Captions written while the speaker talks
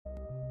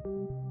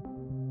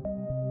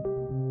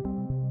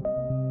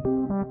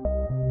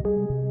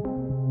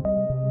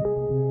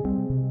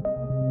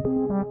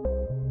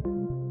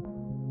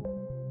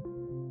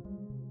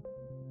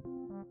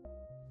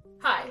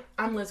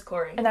Liz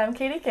Corey. And I'm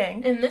Katie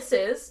King. And this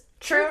is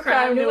True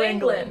Crime New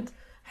England.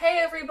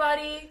 Hey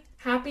everybody,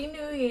 Happy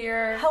New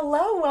Year.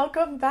 Hello,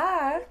 welcome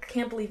back.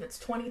 Can't believe it's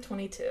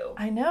 2022.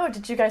 I know,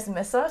 did you guys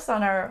miss us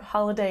on our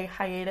holiday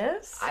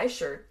hiatus? I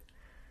sure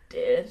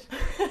did.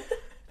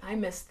 I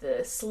missed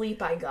the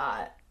sleep I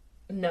got.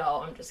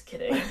 No, I'm just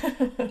kidding.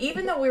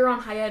 Even though we were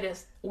on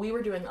hiatus, we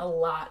were doing a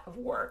lot of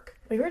work.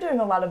 We were doing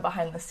a lot of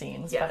behind the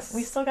scenes, yes. But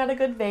we still got a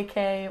good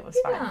vacay. It was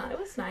fine. Yeah, it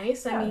was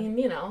nice. Yeah. I mean,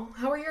 you know,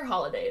 how were your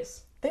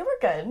holidays? They were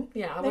good.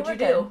 Yeah, They what'd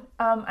were you do?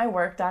 I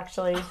worked,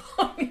 actually.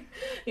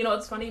 You know,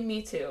 it's funny,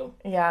 me too.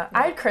 Yeah,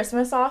 I had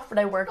Christmas off, but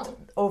I worked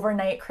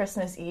overnight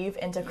Christmas Eve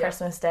into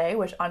Christmas Day,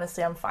 which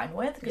honestly I'm fine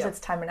with, because it's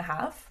time and a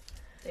half.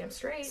 Damn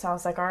straight. So I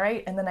was like, all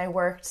right. And then I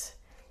worked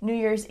New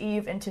Year's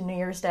Eve into New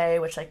Year's Day,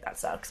 which, like, that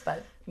sucks,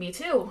 but... Me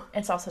too.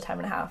 It's also time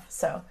and a half,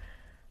 so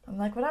I'm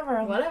like,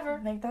 whatever.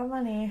 Make that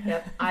money.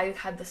 Yep, I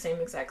had the same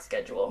exact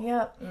schedule.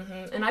 Yep.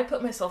 Mm-hmm. And I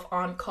put myself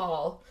on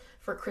call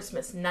for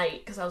Christmas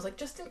night, because I was like,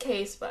 just in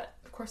case, but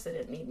of course they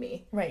didn't need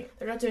me. Right.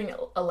 They're not doing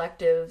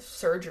elective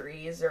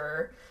surgeries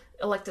or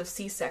elective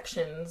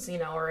C-sections, you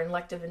know, or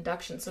elective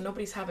inductions, so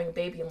nobody's having a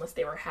baby unless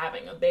they were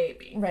having a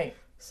baby. Right.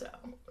 So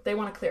they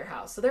want to clear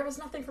house. So there was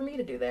nothing for me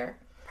to do there.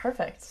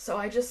 Perfect. So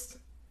I just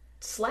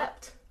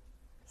slept.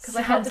 Because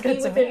I Sounds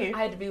good to me. I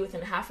had to be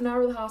within half an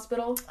hour of the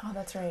hospital. Oh,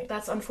 that's right.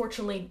 That's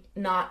unfortunately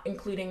not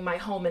including my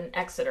home in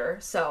Exeter.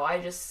 So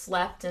I just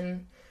slept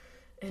and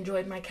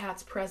enjoyed my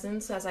cat's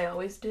presence, as I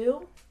always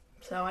do.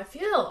 So I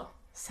feel.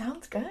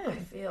 Sounds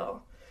good.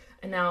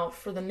 And now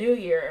for the new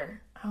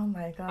year. Oh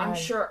my god. I'm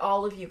sure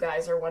all of you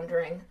guys are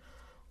wondering,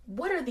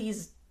 what are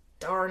these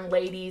darn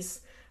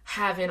ladies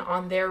having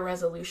on their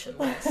resolution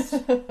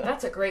list?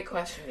 That's a great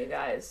question, you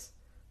guys.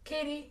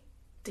 Katie,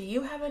 do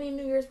you have any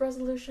New Year's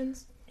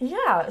resolutions?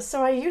 Yeah,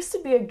 so I used to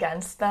be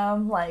against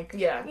them, like,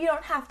 Yeah. You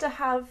don't have to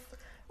have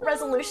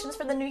resolutions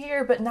for the new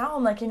year, but now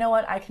I'm like, you know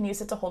what, I can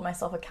use it to hold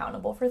myself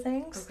accountable for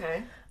things.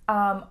 Okay.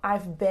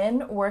 I've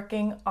been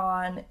working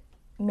on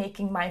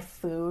making my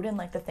food and,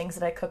 like, the things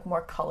that I cook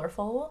more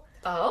colorful.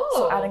 Oh.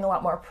 So adding a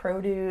lot more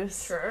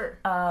produce. Sure.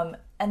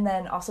 And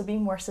then also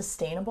being more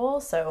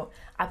sustainable, so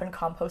I've been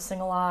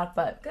composting a lot,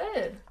 but...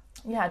 Good.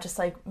 Yeah, just,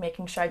 like,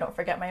 making sure I don't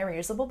forget my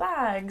reusable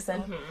bags,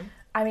 and,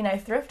 I mean, I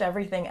thrift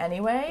everything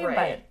anyway,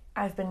 but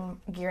I've been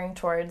gearing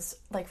towards,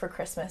 like, for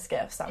Christmas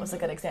gifts. That was a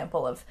good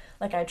example of,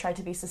 like, I tried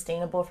to be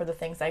sustainable for the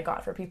things I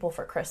got for people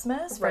for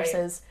Christmas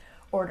versus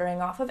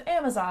ordering off of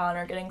Amazon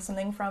or getting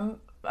something from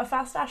a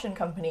fast fashion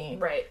company.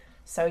 Right.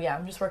 So, yeah,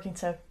 I'm just working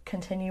to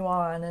continue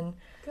on, and...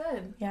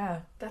 Good. Yeah.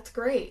 That's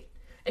great.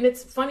 And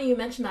it's funny you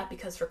mentioned that,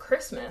 because for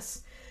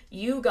Christmas,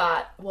 you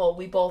got, well,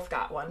 we both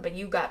got one, but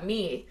you got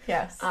me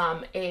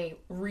a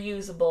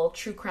reusable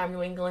True Crime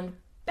New England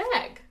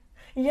bag.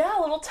 Yeah,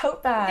 a little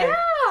tote bag.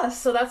 Yeah,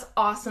 so that's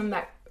awesome.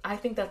 That I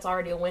think that's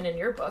already a win in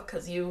your book,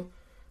 because you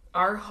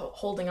are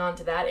holding on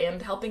to that and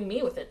helping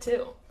me with it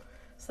too.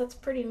 So that's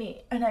pretty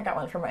neat. And I got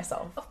one for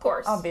myself. Of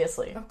course.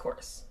 Obviously. Of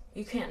course.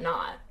 You can't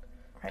not.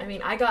 Right. I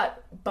mean, I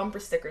got bumper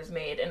stickers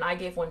made and I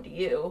gave one to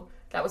you.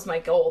 That was my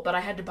goal, but I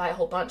had to buy a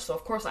whole bunch, so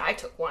of course I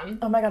took one.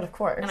 Oh my god, of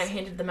course. And I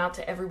handed them out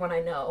to everyone I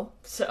know,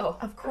 so...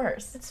 Of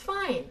course. It's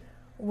fine.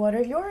 What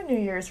are your New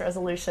Year's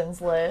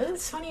resolutions, Liz?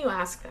 It's funny you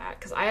ask that,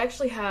 because I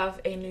actually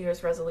have a New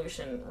Year's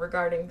resolution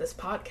regarding this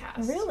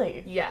podcast.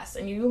 Really? Yes,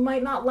 and you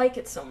might not like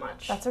it so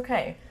much. That's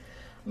okay.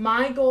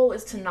 My goal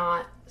is to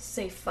not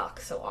say fuck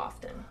so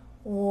often.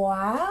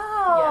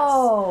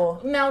 Wow.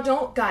 Yes. Now,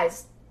 don't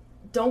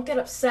get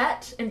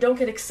upset and don't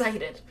get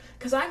excited,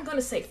 because I'm going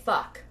to say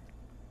fuck,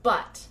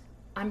 but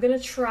I'm going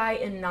to try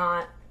and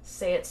not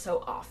say it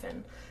so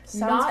often.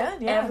 Sounds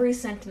good, yeah. Every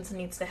sentence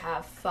needs to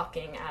have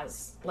fucking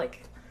as,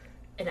 like,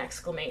 an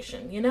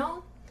exclamation, you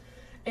know?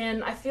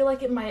 And I feel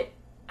like it might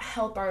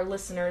help our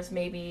listeners,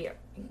 maybe,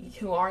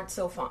 who aren't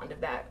so fond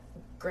of that,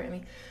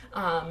 Grammy,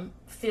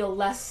 feel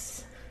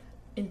less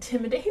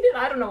intimidated.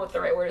 I don't know what the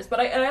right word is,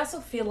 but I also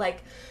feel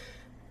like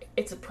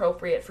it's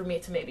appropriate for me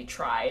to maybe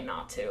try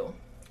not to.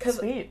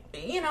 Sweet.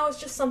 You know,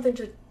 it's just something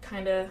to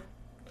kind of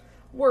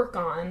work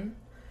on.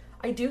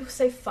 I do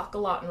say fuck a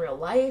lot in real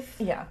life.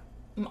 Yeah.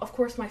 Of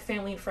course, my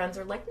family and friends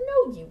are like,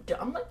 no, you don't.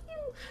 I'm like,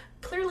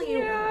 clearly you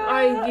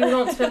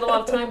don't spend a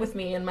lot of time with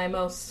me in my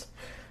most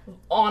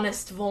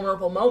honest,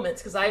 vulnerable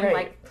moments, because I'm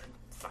like,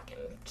 fucking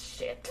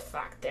shit,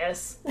 fuck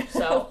this.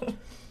 So,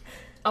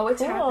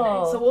 it's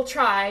happening. So we'll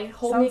try.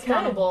 Hold me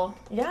accountable.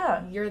 Good.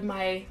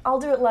 Yeah. I'll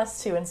do it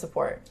less, too, in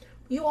support.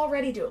 You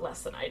already do it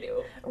less than I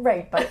do.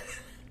 Right, but...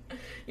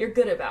 You're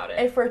good about it.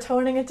 If we're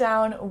toning it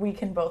down, we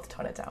can both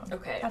tone it down.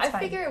 Okay. That's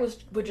fine. Figure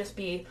it would just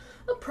be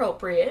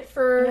appropriate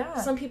for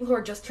some people who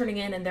are just turning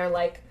in and they're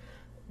like,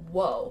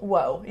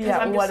 whoa.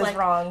 Yeah, what is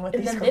wrong with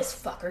these And then this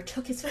fucker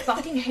took his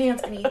fucking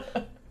hands and he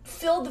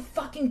filled the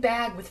fucking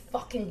bag with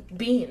fucking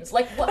beans.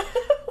 Like, what?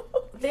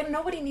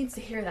 Nobody needs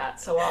to hear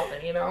that so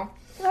often, you know?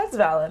 That's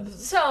valid.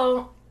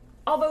 So,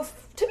 although,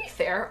 to be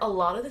fair, a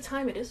lot of the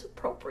time it is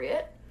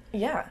appropriate.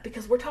 Yeah.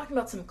 Because we're talking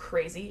about some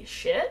crazy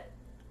shit.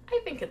 I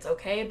think it's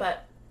okay,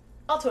 but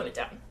I'll tone it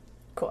down.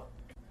 Cool.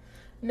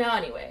 Now,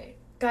 anyway,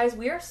 guys,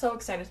 we are so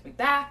excited to be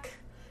back.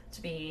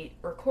 to be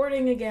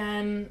recording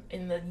again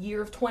in the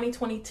year of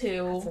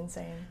 2022. That's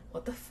insane.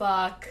 What the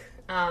fuck?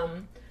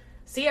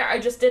 So yeah, I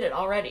just did it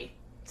already.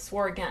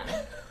 Swore again.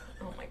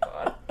 Oh my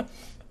god.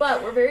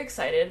 But we're very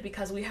excited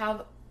because we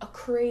have a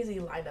crazy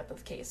lineup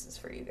of cases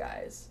for you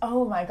guys.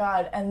 Oh my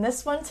god. And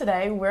this one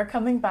today, we're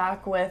coming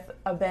back with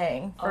a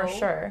bang, for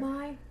sure. Oh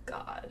my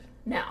god.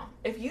 Now,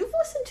 if you've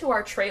listened to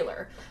our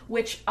trailer,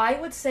 which I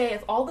would say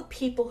of all the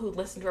people who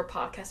listened to our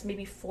podcast,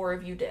 maybe 4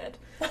 of you did,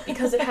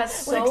 because it has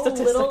so little,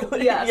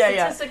 statistically,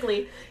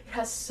 it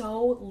has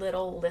so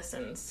little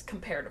listens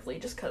comparatively,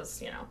 just because,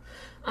 you know,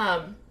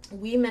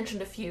 we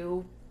mentioned a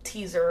few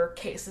teaser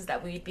cases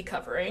that we'd be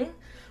covering.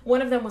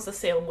 One of them was the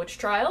Salem witch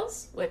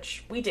trials,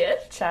 which we did.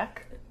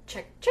 Check.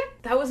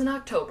 That was in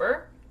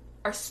October.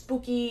 Our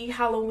spooky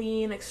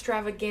Halloween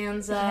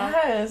extravaganza,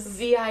 yes.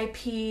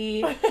 VIP,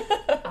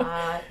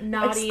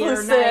 naughty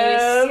Exclusive.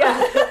 or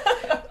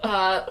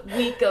nice,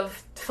 week of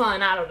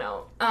fun, I don't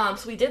know.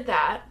 So we did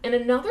that. And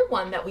another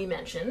one that we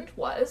mentioned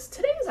was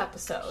today's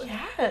episode.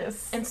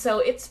 Yes. And so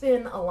it's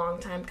been a long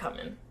time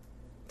coming.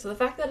 So the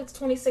fact that it's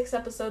 26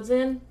 episodes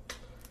in,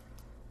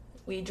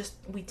 we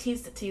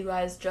teased it to you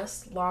guys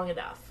just long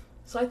enough.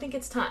 So I think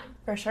it's time.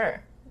 For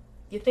sure.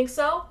 You think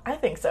so? I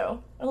think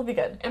so. It'll be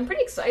good. I'm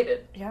pretty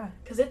excited. Yeah.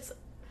 Because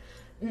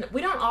we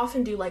don't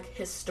often do, like,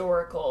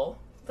 historical.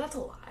 That's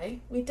a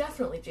lie. We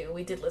definitely do.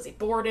 We did Lizzie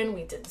Borden.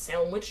 We did the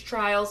Salem witch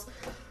trials.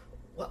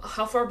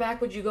 How far back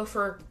would you go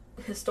for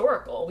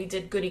historical? We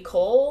did Goody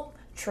Cole.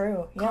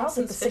 True. Yeah,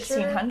 Constance the Fisher.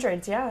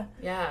 1600s, yeah.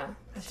 Yeah.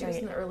 That's she was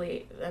in the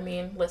early... I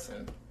mean,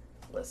 listen.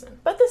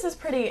 But this is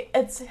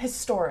it's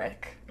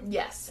historic.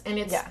 Yes. And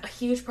it's a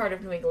huge part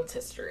of New England's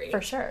history. For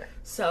sure.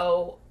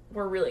 So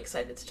we're really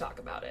excited to talk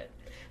about it.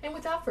 And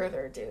without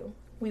further ado,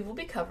 we will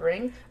be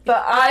covering the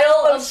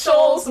Isle of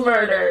Shoals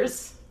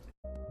murders.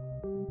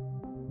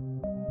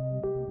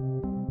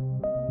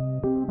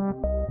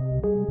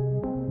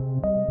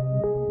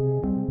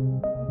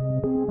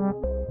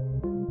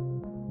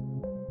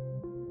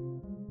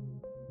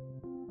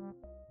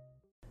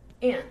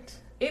 And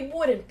it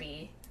wouldn't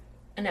be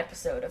an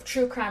episode of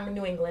True Crime in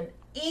New England,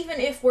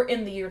 even if we're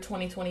in the year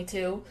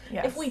 2022,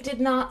 if we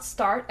did not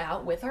start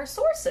out with our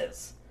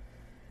sources.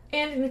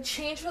 And in a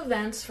change of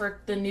events for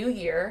the new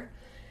year,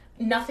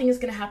 nothing is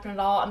going to happen at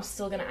all. I'm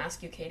still going to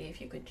ask you, Katie,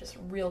 if you could just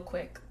real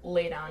quick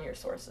lay down your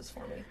sources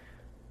for me.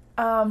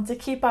 To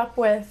keep up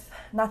with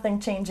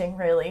nothing changing,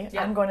 really,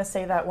 I'm going to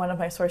say that one of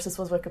my sources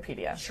was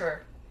Wikipedia.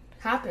 Sure.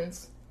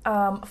 Happens.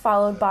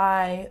 Followed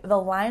by The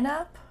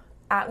Lineup,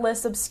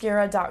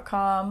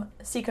 AtlasObscura.com,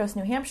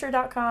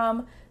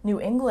 SeacoastNewHampshire.com,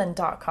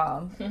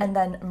 NewEngland.com, and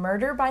then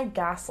Murder by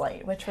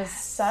Gaslight, which was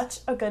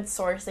such a good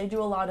source. They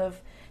do a lot of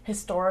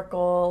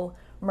historical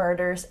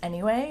murders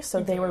anyway,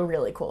 so they were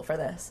really cool for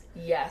this.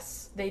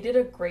 Yes, they did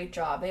a great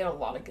job. They had a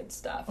lot of good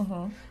stuff.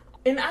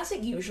 And as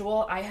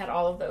usual, I had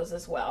all of those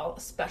as well,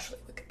 especially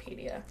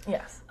Wikipedia.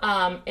 Yes.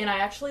 And I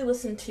actually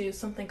listened to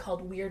something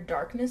called Weird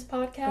Darkness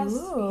podcast.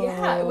 Ooh.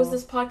 Yeah, it was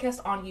this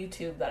podcast on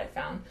YouTube that I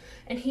found.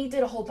 And he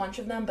did a whole bunch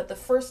of them, but the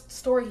first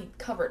story he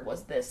covered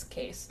was this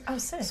case. Oh,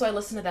 sick. So I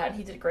listened to that, and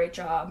he did a great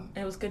job.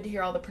 And it was good to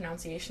hear all the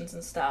pronunciations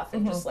and stuff,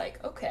 and just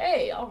like,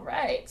 okay, all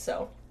right.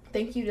 So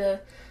thank you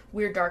to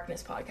Weird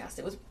Darkness podcast.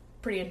 It was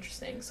pretty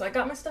interesting. So I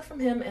got my stuff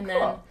from him, and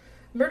then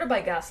Murder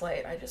by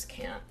Gaslight, I just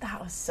can't.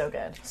 That was so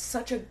good.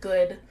 Such a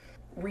good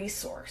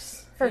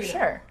resource. For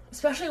sure.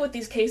 Especially with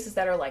these cases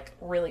that are, like,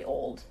 really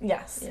old.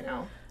 Yes. You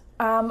know?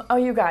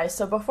 You guys,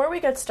 so before we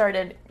get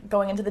started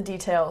going into the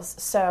details,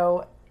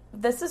 so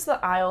this is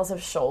the Isles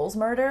of Shoals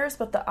murders,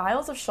 but the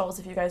Isles of Shoals,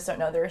 if you guys don't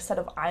know, they're a set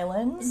of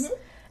islands.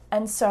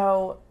 And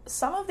so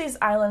some of these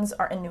islands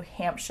are in New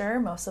Hampshire.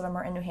 Most of them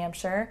are in New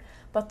Hampshire.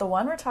 But the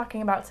one we're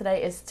talking about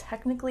today is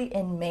technically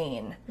in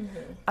Maine.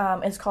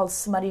 It's called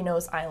Smutty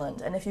Nose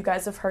Island. And if you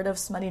guys have heard of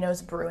Smutty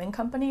Nose Brewing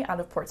Company out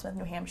of Portsmouth,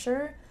 New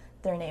Hampshire,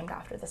 they're named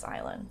after this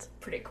island.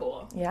 Pretty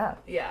cool. Yeah.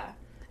 Yeah.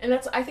 And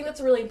I think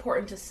that's really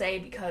important to say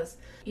because,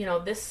 you know,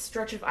 this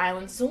stretch of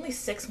islands is only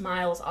 6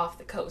 miles off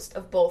the coast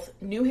of both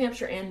New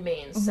Hampshire and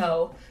Maine.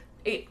 So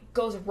it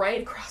goes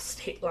right across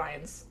state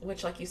lines,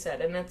 which, like you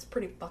said, and that's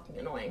pretty fucking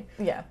annoying.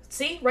 Yeah.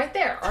 See? Right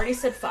there. Already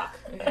said fuck.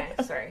 Okay,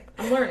 sorry.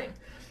 I'm learning.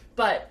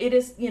 But it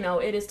is, you know,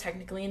 it is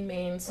technically in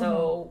Maine,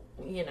 so,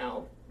 you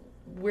know,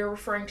 we're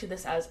referring to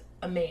this as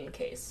a Maine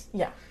case.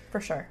 Yeah,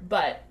 for sure.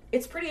 But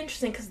it's pretty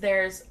interesting because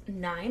there's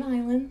 9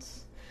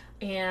 islands,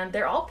 and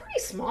they're all pretty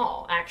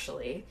small,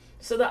 actually.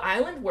 So the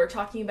island we're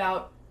talking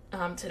about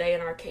today in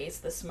our case,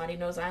 the Smutty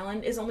Nose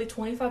Island, is only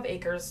 25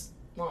 acres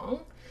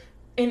long,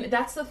 and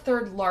that's the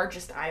 3rd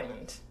largest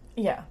island.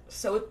 Yeah.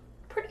 So it's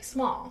pretty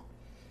small.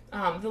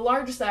 The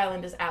largest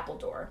island is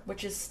Appledore,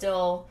 which is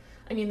still...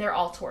 I mean, they're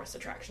all tourist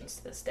attractions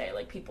to this day.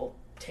 Like, people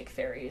take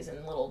ferries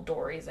and little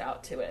dories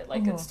out to it.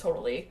 Like, it's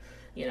totally,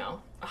 you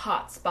know, a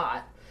hot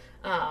spot.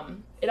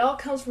 It all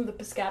comes from the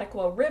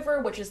Piscataqua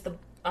River, which is the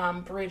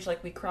bridge,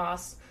 like, we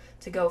cross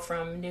to go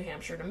from New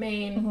Hampshire to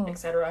Maine,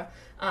 etc.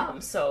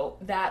 So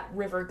that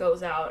river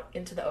goes out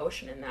into the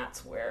ocean, and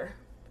that's where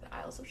the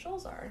Isles of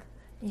Shoals are.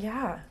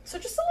 Yeah. So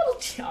just a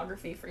little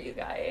geography for you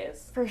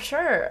guys. For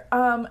sure.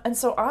 And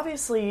so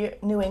obviously,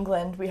 New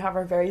England, we have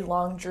our very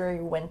long,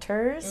 dreary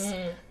winters.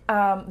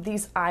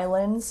 These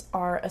islands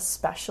are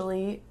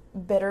especially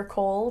bitter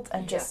cold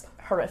and just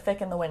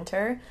horrific in the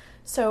winter.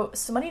 So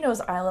Smutty Nose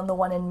Island, the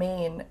one in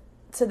Maine,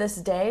 to this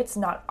day, it's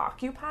not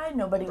occupied.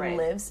 Nobody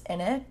lives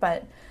in it.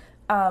 But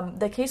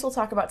the case we'll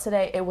talk about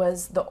today, it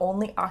was the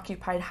only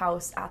occupied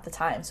house at the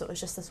time. So it was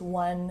just this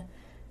one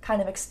kind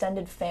of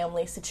extended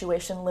family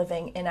situation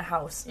living in a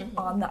house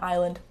on the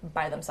island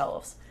by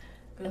themselves.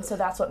 And so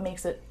that's what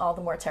makes it all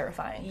the more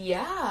terrifying.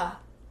 Yeah.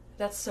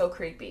 That's so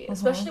creepy.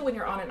 Especially when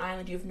you're on an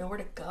island, you have nowhere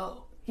to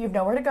go. You have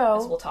nowhere to go.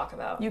 As we'll talk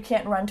about. You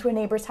can't run to a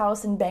neighbor's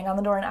house and bang on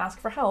the door and ask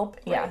for help.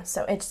 Right. Yeah,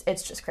 so it's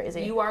just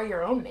crazy. You are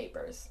your own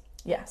neighbors.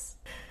 Yes.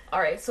 All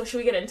right, so should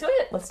we get into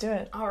it? Let's do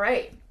it. All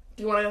right.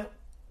 Do you want to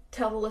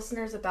tell the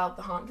listeners about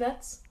the haunt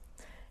vets?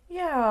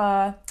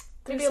 Yeah.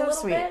 Maybe so a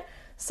little bit?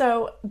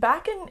 So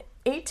back in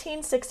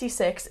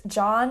 1866,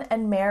 John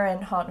and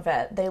Maren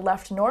Hauntvedt, they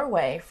left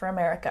Norway for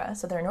America,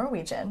 so they're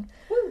Norwegian.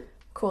 Woo.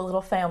 Cool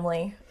little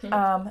family.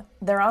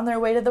 They're on their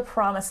way to the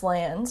promised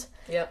land.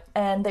 Yep.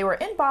 And they were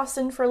in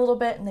Boston for a little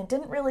bit, and they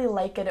didn't really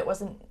like it. It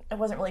wasn't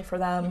really for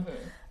them.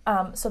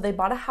 So they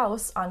bought a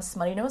house on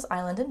Smutty Nose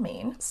Island in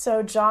Maine.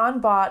 So John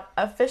bought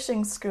a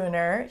fishing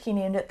schooner. He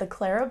named it the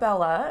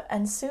Clarabella,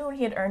 and soon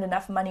he had earned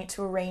enough money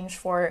to arrange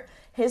for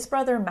his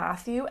brother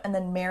Matthew and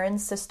then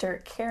Maren's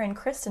sister Karen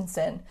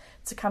Christensen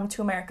to come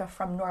to America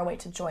from Norway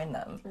to join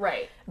them.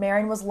 Right.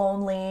 Maren was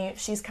lonely.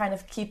 She's kind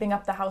of keeping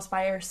up the house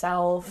by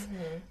herself.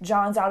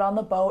 John's out on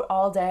the boat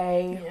all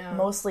day,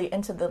 mostly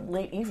into the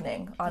late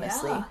evening,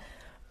 honestly.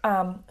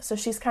 Yeah. So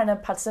she's kind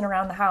of putzing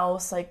around the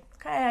house, like,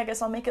 okay, I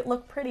guess I'll make it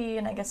look pretty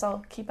and I guess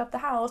I'll keep up the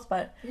house,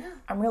 but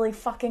I'm really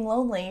fucking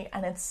lonely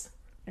and it's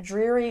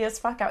dreary as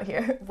fuck out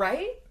here.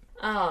 Right?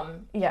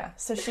 Yeah,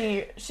 so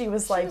she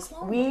was like,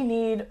 we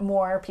need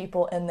more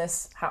people in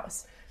this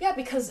house. Yeah,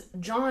 because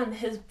John,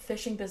 his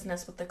fishing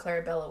business with the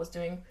Clarabella was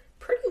doing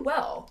pretty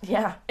well.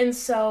 Yeah. And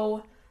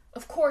so,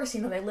 of course,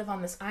 they live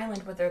on this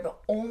island, but they're the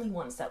only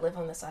ones that live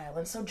on this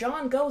island. So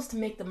John goes to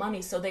make the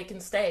money so they can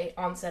stay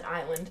on said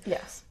island.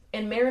 Yes.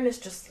 And Maren is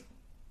just,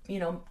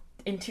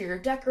 interior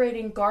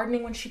decorating,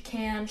 gardening when she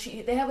can.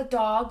 They have a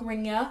dog,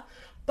 Ringa.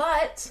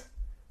 But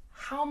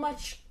how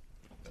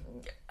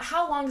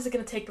long is it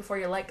going to take before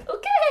you're like,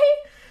 okay,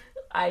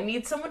 I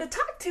need someone to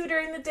talk to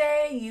during the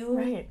day.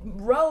 You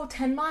row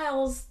 10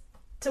 miles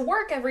to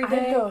work every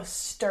day. I go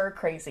stir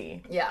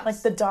crazy. Yeah.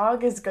 Like, the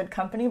dog is good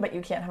company, but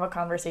you can't have a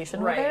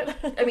conversation with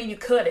it. I mean, you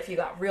could if you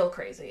got real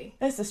crazy.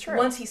 This is true.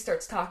 Once he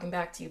starts talking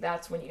back to you,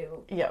 that's when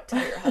you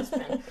tell your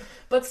husband.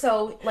 But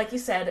so, like you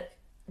said,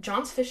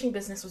 John's fishing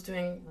business was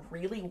doing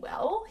really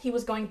well. He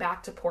was going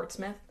back to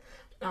Portsmouth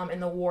in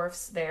the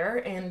wharfs there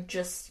and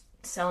just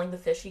selling the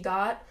fish he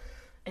got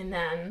and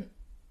then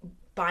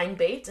buying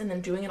bait and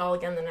then doing it all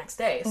again the next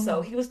day.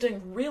 So he was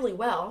doing really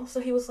well. So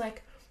he was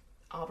like,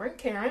 I'll bring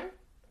Karen,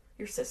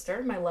 your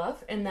sister, my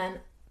love, and then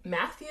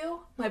Matthew,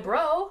 my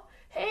bro.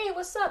 Hey,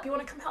 what's up? You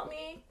want to come help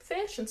me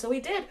fish? And so he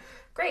did.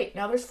 Great.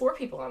 Now there's 4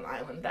 people on the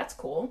island. That's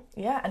cool.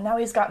 Yeah, and now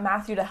he's got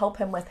Matthew to help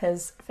him with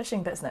his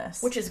fishing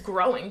business. Which is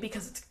growing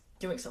because it's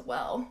doing so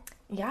well.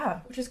 Yeah.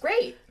 Which is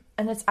great.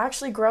 And it's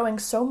actually growing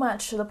so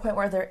much to the point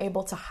where they're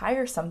able to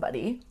hire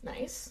somebody.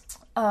 Nice.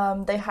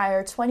 They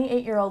hire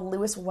 28-year-old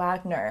Louis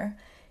Wagner.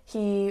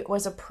 He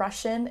was a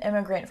Prussian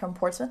immigrant from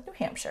Portsmouth, New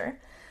Hampshire.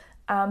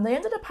 They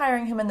ended up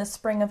hiring him in the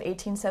spring of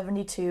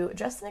 1872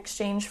 just in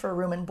exchange for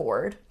room and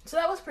board. So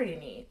that was pretty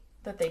neat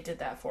that they did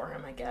that for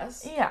him, I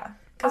guess. Yeah.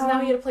 Because now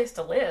he had a place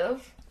to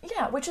live.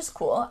 Yeah, which is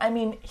cool. I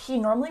mean, he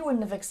normally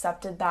wouldn't have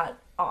accepted that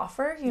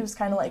offer. He was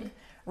kind of like,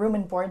 room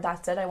and board,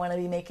 that's it. I want to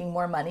be making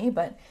more money.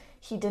 But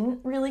he didn't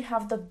really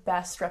have the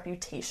best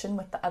reputation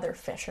with the other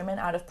fishermen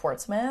out of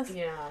Portsmouth.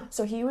 Yeah.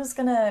 So he was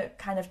going to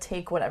kind of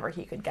take whatever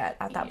he could get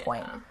at that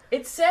point.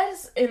 It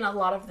says in a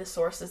lot of the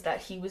sources that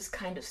he was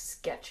kind of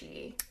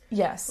sketchy.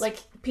 Yes. Like,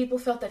 people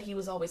felt that he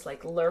was always,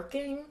 like,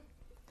 lurking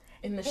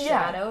in the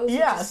shadows.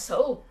 Yeah. Which is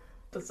so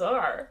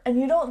bizarre. And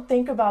you don't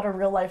think about a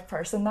real-life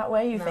person that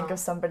way. You think of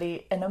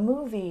somebody in a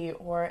movie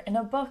or in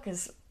a book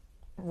as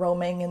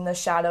roaming in the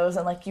shadows,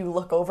 and like you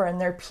look over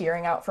and they're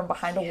peering out from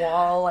behind a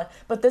wall.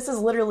 But this is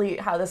literally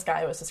how this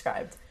guy was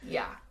described.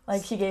 Yeah.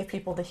 Like, he gave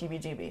people the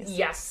heebie-jeebies.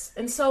 Yes.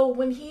 And so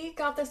when he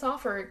got this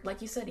offer,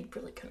 like you said, he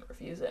really couldn't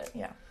refuse it.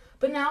 Yeah.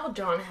 But now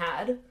John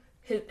had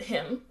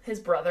his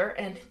brother,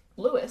 and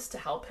Louis to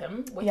help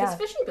him with his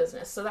fishing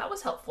business. So that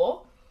was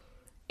helpful.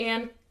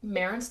 And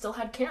Maren still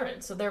had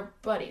Karen, so they're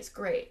buddies.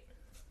 Great.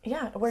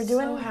 Yeah, we're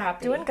doing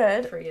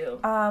good for you.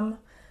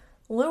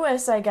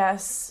 Louis, I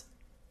guess,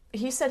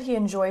 he said he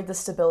enjoyed the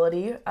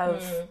stability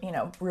of,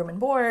 room and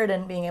board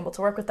and being able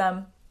to work with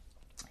them.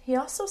 He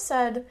also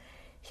said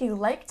he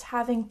liked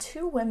having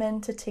 2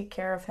 women to take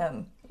care of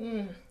him,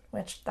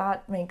 which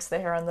that makes the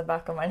hair on the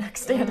back of my neck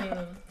stand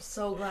up.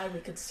 So glad we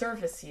could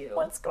service you.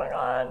 What's going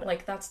on?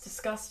 Like, that's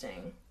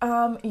disgusting.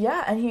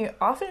 Yeah, and he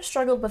often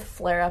struggled with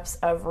flare-ups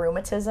of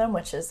rheumatism,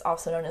 which is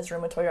also known as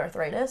rheumatoid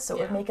arthritis, so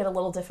it would make it a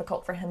little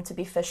difficult for him to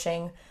be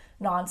fishing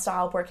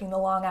nonstop, working the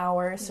long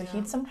hours, so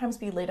he'd sometimes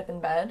be laid up in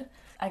bed.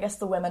 I guess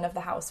the women of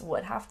the house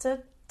would have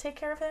to take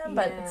care of him,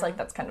 but it's like,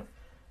 that's kind of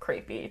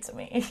creepy to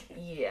me.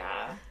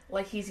 Yeah.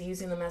 Like, he's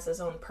using them as his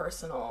own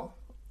personal...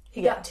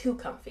 He got too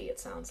comfy,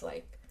 it sounds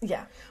like.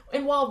 Yeah.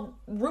 And while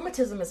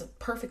rheumatism is a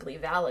perfectly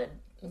valid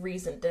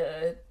reason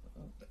to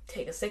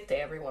take a sick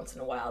day every once in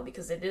a while,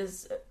 because it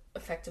is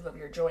effective of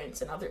your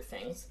joints and other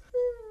things,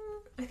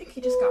 I think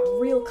he just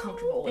got real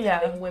comfortable with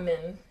having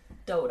women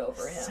dote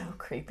over him. So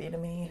creepy to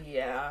me.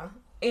 Yeah.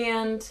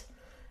 And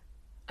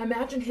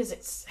imagine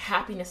his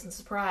happiness and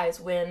surprise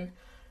when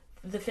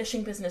the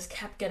fishing business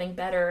kept getting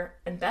better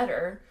and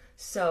better,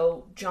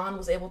 so John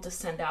was able to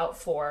send out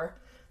for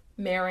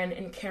Marin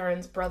and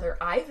Karen's brother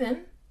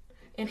Ivan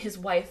and his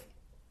wife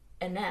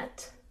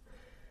Annette.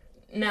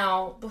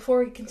 Now,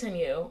 before we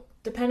continue,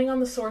 depending on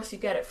the source you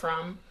get it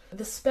from,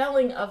 the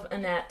spelling of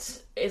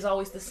Annette is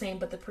always the same,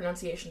 but the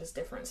pronunciation is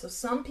different. So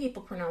some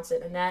people pronounce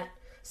it Annette.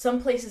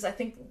 Some places, I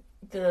think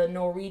the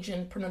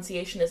Norwegian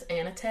pronunciation is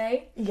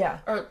Anette. Yeah.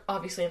 Or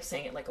obviously I'm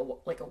saying it like a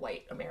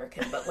white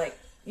American, but like,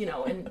 you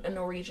know, in a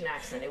Norwegian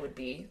accent it would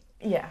be...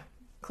 Yeah.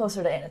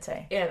 Closer to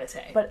Anate.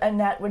 Anate. But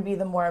Annette would be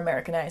the more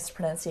Americanized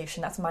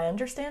pronunciation. That's my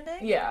understanding.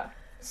 Yeah.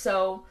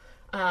 So,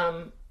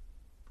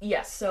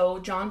 yes. So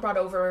John brought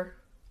over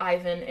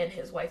Ivan and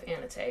his wife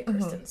Anate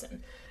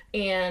Christensen.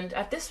 And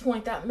at this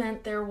point, that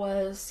meant there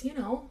was,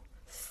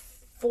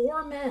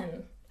 4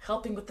 men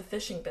helping with the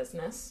fishing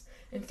business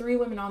and 3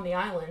 women on the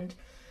island.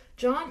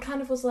 John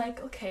kind of was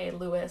like, okay,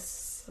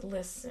 Lewis,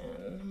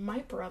 listen, my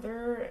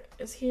brother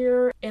is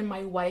here and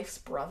my wife's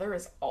brother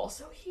is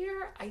also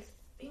here. I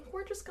think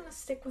we're just gonna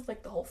stick with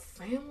like the whole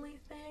family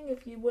thing,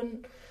 if you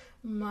wouldn't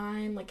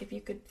mind, like if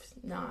you could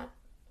not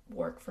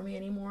work for me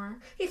anymore.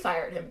 He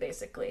fired him,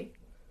 basically.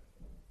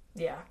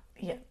 Yeah.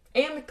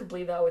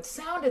 Amicably, though, it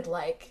sounded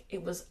like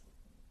it was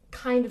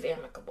kind of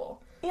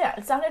amicable. Yeah,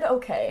 it sounded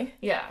okay.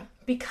 Yeah,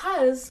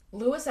 because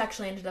Lewis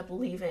actually ended up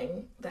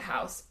leaving the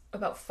house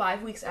about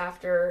 5 weeks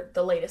after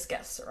the latest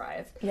guests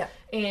arrived. Yeah.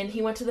 And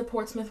he went to the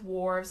Portsmouth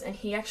wharves and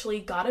he actually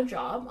got a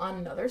job on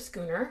another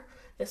schooner.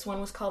 This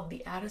one was called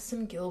the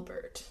Addison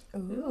Gilbert.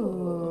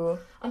 Ooh.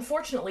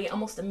 Unfortunately,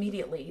 almost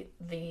immediately,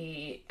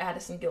 the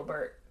Addison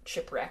Gilbert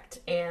shipwrecked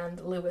and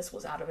Lewis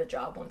was out of a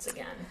job once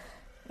again.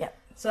 Yeah.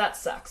 So that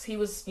sucks. He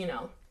was,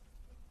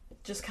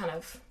 just kind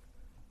of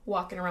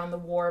walking around the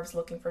wharves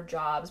looking for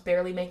jobs,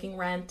 barely making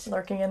rent.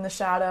 Lurking in the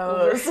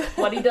shadows.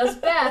 What he does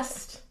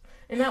best.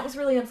 And that was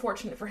really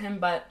unfortunate for him,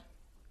 but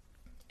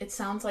it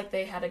sounds like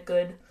they had a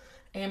good,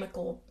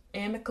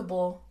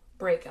 amicable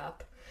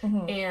breakup.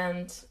 Mm-hmm.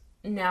 And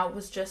now it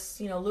was just,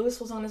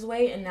 Lewis was on his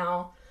way, and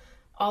now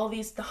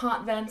the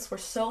hot vents were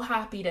so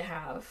happy to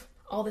have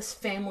all this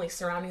family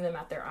surrounding them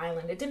at their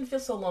island. It didn't feel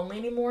so lonely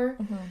anymore.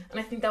 Mm-hmm. And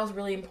I think that was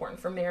really important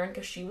for Marin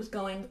because she was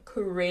going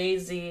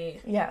crazy.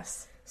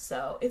 Yes.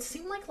 So it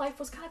seemed like life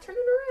was kind of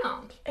turning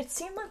around. It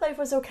seemed like life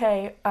was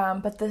okay,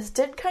 but this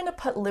did kind of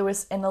put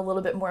Lewis in a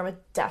little bit more of a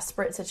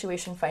desperate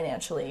situation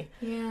financially.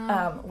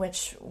 Yeah.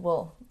 Which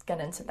we'll get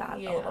into that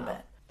a little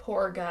bit.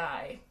 Poor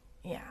guy.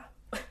 Yeah.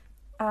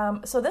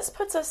 So this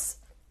puts us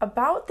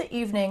about the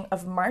evening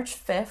of March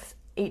 5th,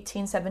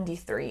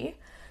 1873.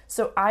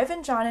 So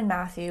Ivan, John, and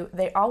Matthew,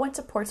 they all went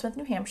to Portsmouth,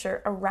 New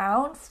Hampshire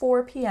around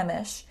 4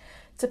 p.m.-ish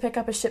to pick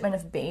up a shipment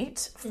of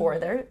bait for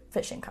their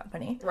fishing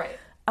company. Right.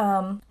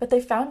 But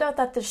they found out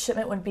that the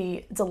shipment would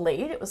be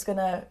delayed. It was going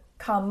to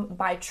come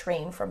by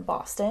train from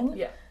Boston.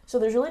 Yeah. So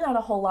there's really not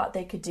a whole lot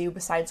they could do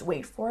besides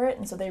wait for it.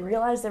 And so they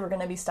realized they were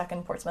going to be stuck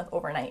in Portsmouth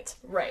overnight.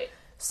 Right.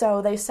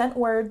 So they sent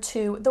word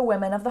to the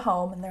women of the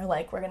home, and they're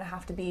like, we're going to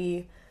have to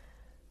be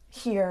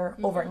here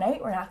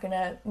overnight. We're not going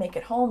to make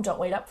it home. Don't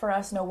wait up for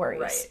us. No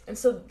worries. Right. And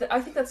so I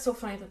think that's so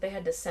funny that they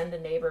had to send a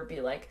neighbor, be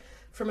like,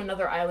 from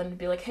another island,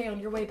 be like, hey, on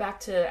your way back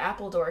to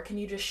Appledore, can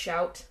you just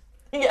shout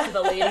to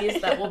the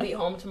ladies that we'll be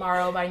home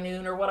tomorrow by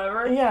noon or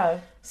whatever? Yeah.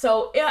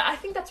 So, yeah, I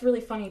think that's really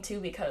funny, too,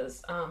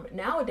 because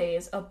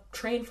nowadays a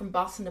train from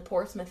Boston to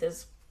Portsmouth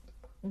is,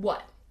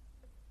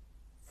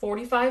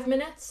 45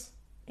 minutes?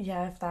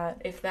 Yeah,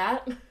 if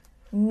that.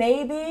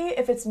 Maybe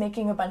if it's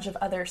making a bunch of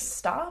other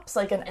stops,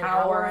 like an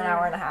hour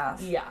and a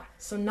half. Yeah.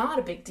 So not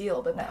a big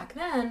deal, but back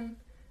then,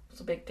 it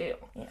was a big deal.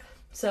 Yeah.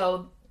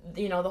 So,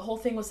 the whole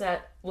thing was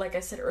that, like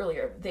I said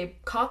earlier, they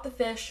caught the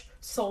fish,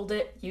 sold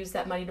it, used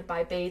that money to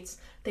buy baits.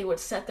 They would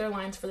set their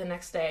lines for the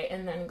next day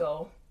and then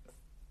go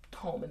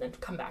home and then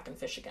come back and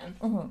fish again.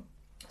 Mm-hmm.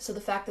 So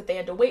the fact that they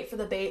had to wait for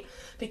the bait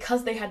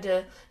because they had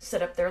to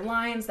set up their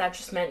lines, that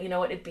just meant,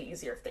 it'd be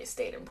easier if they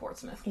stayed in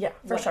Portsmouth. Yeah,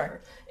 for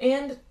sure.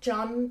 And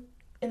John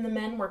and the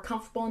men were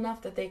comfortable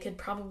enough that they could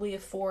probably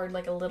afford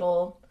like a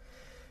little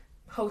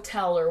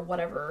hotel or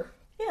whatever.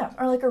 Yeah,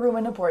 or like a room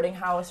in a boarding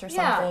house or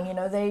something.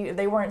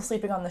 They weren't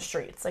sleeping on the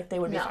streets. Like, they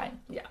would be fine.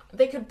 Yeah.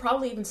 They could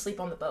probably even sleep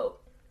on the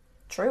boat.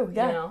 True,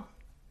 yeah.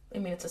 I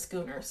mean, it's a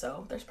schooner,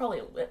 so there's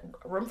probably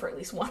room for at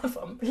least one of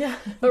them. Yeah.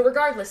 But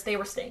regardless, they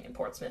were staying in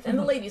Portsmouth. And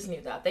the ladies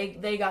knew that.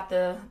 They got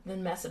the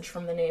message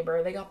from the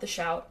neighbor. They got the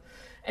shout.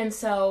 And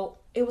so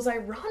it was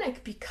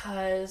ironic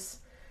because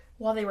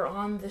while they were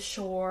on the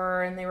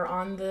shore and they were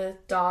on the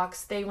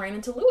docks, they ran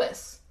into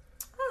Lewis.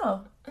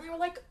 Oh. And they were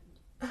like,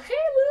 hey,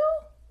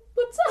 Lou,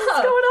 what's up?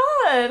 What's going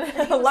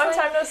on? Long like,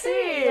 time no see.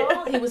 Hey,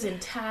 y'all. He was in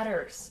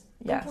tatters.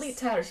 Yes. Complete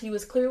tatters. He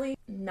was clearly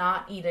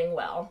not eating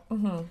well.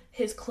 Mm-hmm.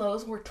 His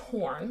clothes were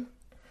torn.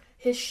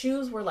 His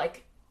shoes were,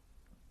 like,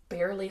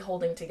 barely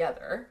holding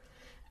together.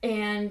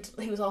 And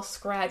he was all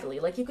scraggly.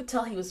 Like, you could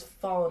tell he was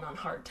falling on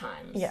hard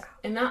times. Yeah.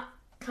 And that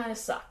kind of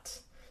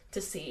sucked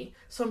to see.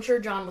 So I'm sure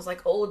John was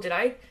like, oh, did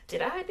I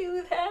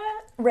do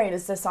that? Right,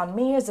 is this on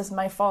me? Is this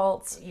my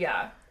fault?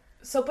 Yeah.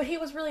 So, but he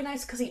was really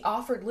nice because he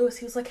offered Lewis,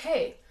 he was like,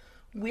 hey,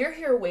 we're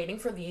here waiting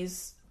for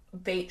these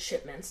bait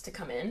shipments to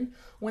come in.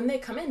 When they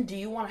come in, do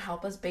you want to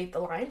help us bait the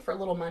line for a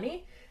little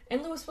money?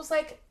 And Lewis was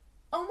like,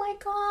 oh my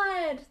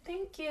God,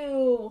 thank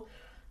you.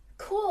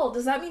 Cool.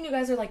 Does that mean you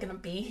guys are, like, going to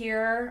be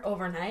here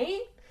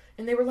overnight?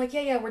 And they were like,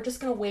 yeah, we're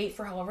just going to wait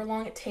for however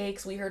long it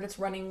takes. We heard it's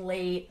running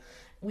late.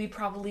 We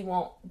probably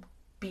won't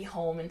be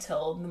home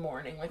until the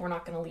morning. Like, we're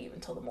not going to leave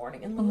until the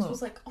morning. And Lewis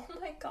was like, oh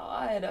my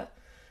God.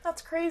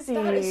 That's crazy.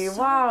 That is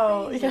so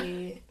wow.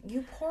 crazy. Yeah.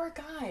 You poor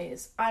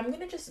guys. I'm going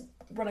to just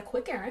run a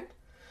quick errand.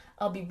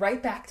 I'll be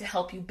right back to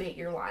help you bait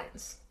your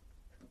lines.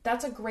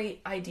 That's a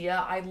great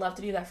idea. I'd love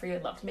to do that for you.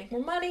 I'd love to make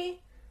more money.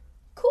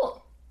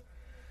 Cool.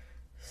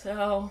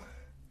 So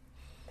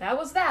that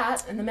was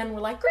that. And the men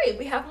were like, great,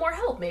 we have more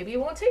help. Maybe it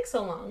won't take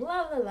so long.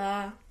 La la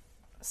la.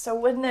 So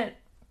wouldn't it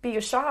be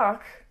a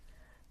shock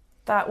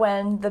that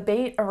when the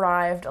bait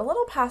arrived a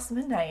little past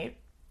midnight,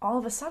 all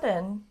of a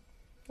sudden,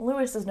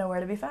 Lewis is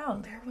nowhere to be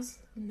found? There was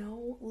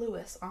no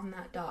Lewis on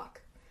that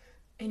dock.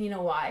 And you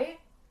know why?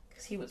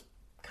 Because he was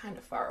kind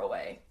of far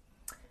away.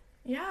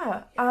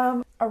 Yeah.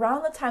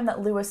 Around the time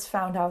that Lewis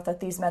found out that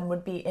these men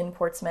would be in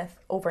Portsmouth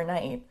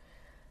overnight,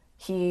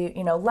 he,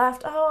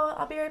 left. Oh,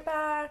 I'll be right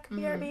back.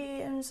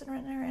 BRB. And just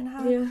right there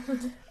and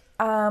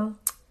Yeah.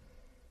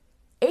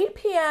 8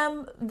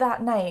 p.m.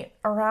 that night,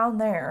 around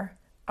there,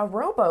 a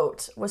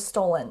rowboat was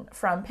stolen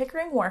from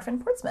Pickering Wharf in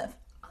Portsmouth.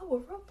 Oh,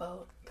 a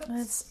rowboat.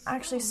 It's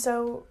actually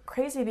so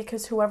crazy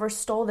because whoever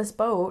stole this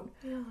boat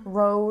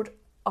rowed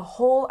a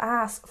whole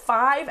ass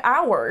 5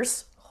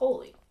 hours.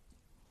 Holy.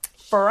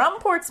 From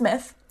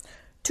Portsmouth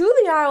to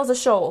the Isles of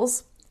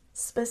Shoals,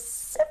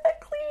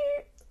 specifically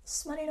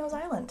Smutty Nose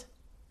Island.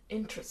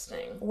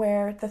 Interesting.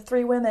 Where the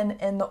 3 women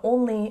in the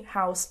only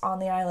house on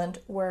the island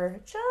were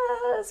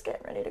just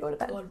getting ready to go to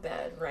bed. Go to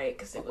bed, right?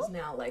 Because it was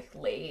now, like,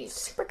 late.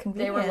 Super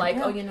convenient. They were like,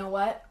 oh, you know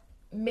what?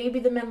 Maybe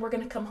the men were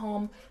going to come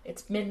home.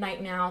 It's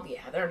midnight now.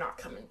 Yeah, they're not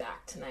coming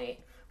back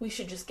tonight. We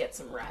should just get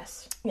some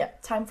rest. Yeah,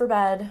 time for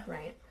bed.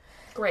 Right.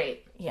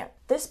 Great. Yeah.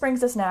 This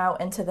brings us now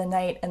into the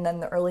night and then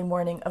the early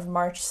morning of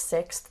March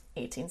 6th,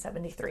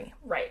 1873.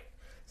 Right.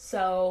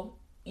 So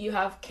you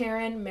have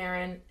Karen,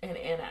 Marin, and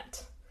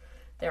Annette.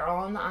 They're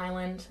all on the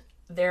island.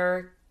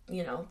 They're,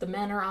 the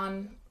men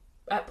are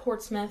at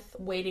Portsmouth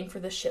waiting for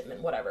the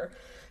shipment, whatever.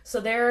 So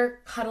they're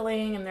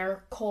huddling and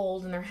they're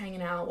cold and they're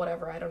hanging out,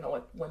 whatever. I don't know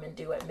what women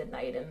do at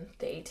midnight in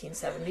the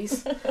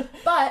 1870s.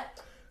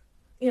 But,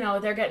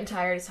 they're getting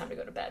tired. It's time to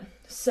go to bed.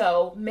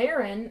 So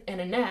Marin and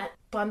Annette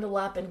bundle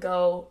up and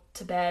go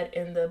to bed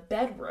in the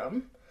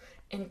bedroom.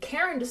 And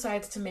Karen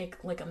decides to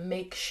make, like, a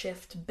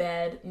makeshift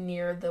bed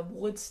near the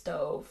wood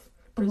stove,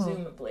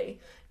 presumably,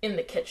 in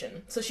the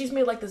kitchen. So she's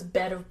made, like, this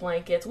bed of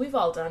blankets. We've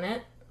all done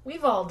it.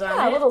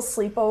 Yeah, a little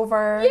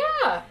sleepover.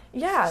 Yeah.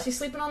 Yeah. She's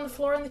sleeping on the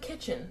floor in the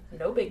kitchen.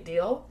 No big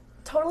deal.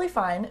 Totally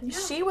fine. Yeah.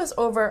 She was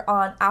over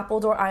on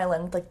Appledore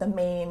Island, like the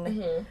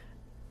main,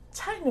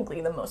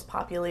 technically the most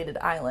populated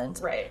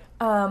island. Right.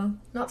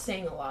 Not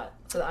saying a lot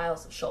for the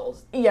Isles of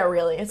Shoals. Yeah,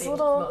 really. It's a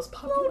little... most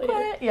populated.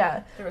 Quiet.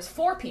 Yeah. There was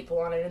 4 people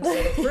on it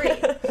instead of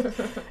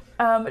 3.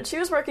 But she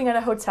was working at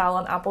a hotel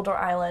on Appledore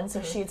Island,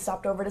 so she had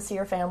stopped over to see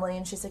her family,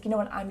 and she's like, you know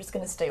what, I'm just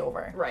going to stay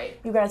over. Right.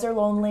 You guys are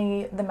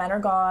lonely, the men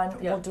are gone,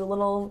 we'll do a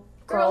little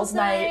girls'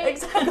 night.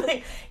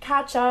 Exactly.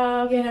 Catch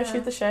up,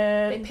 shoot the shit.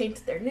 They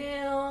painted their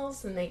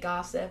nails, and they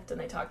gossiped, and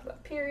they talked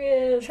about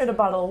periods. Tried a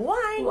bottle of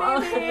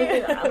wine,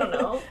 maybe. I don't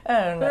know.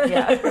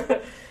 Yeah.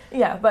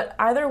 Yeah, but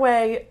either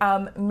way,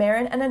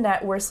 Marin and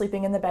Annette were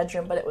sleeping in the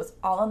bedroom, but it was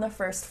all on the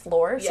first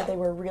floor, so they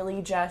were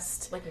really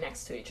just... like,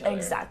 next to each other.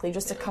 Exactly,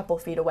 just a couple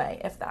feet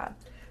away, if that.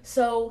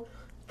 So,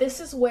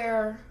 this is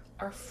where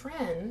our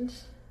friend,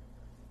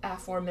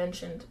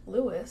 aforementioned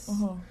Lewis,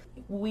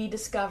 we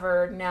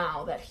discover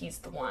now that he's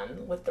the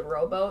one with the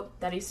rowboat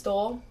that he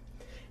stole,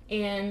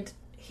 and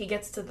he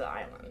gets to the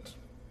island.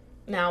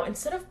 Now,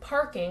 instead of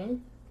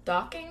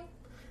docking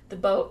the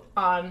boat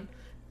on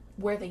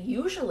where they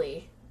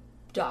usually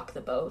dock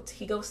the boat,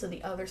 he goes to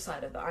the other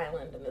side of the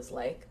island and is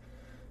like,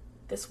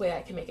 this way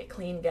I can make a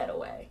clean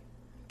getaway.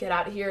 Get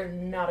out of here,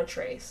 not a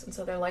trace. And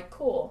so they're like,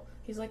 cool.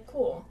 He's like,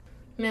 cool.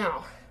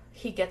 Now,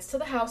 he gets to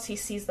the house, he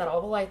sees that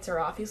all the lights are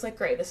off. He's like,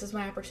 great, this is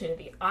my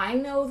opportunity. I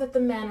know that the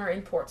men are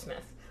in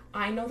Portsmouth.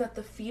 I know that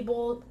the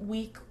feeble,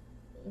 weak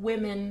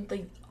women,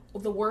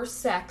 the worst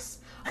sex,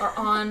 are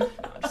on... No,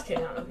 I'm just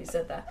kidding, I don't know if he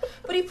said that.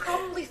 But he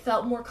probably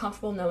felt more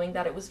comfortable knowing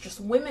that it was just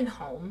women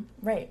home.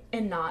 Right.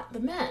 And not the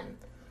men.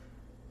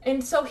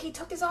 And so he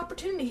took his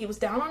opportunity. He was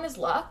down on his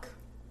luck.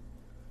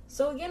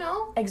 So, you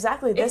know.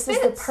 Exactly. This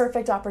is the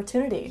perfect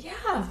opportunity.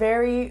 Yeah.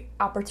 Very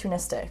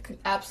opportunistic.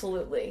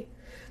 Absolutely.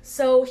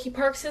 So he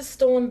parks his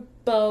stolen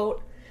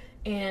boat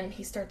and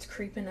he starts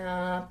creeping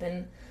up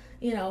and,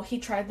 you know, he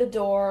tried the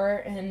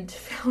door and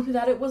found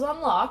that it was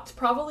unlocked,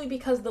 probably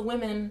because the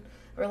women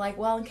were like,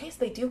 well, in case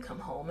they do come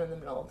home in the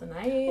middle of the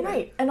night.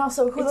 Right. And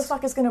also, who the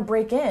fuck is going to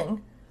break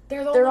in?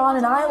 They're on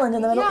an island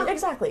in the middle. Yeah.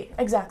 Exactly.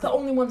 The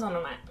only ones on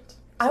an island.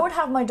 So. I would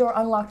have my door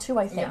unlocked too,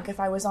 I think, if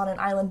I was on an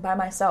island by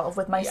myself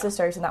with my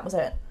sisters and that was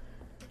it.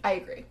 I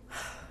agree.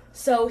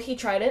 So he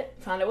tried it,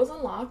 found it was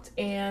unlocked,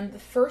 and the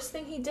first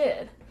thing he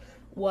did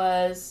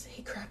was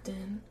he crept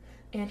in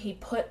and he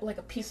put like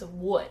a piece of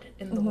wood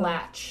in the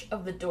latch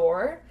of the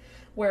door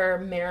where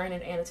Marin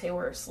and Anate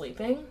were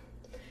sleeping.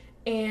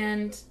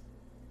 And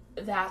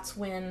that's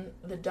when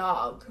the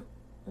dog,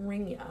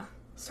 Ringya,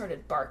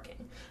 started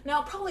barking.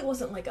 Now, it probably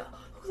wasn't like a,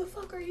 who the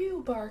fuck are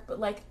you, bark, but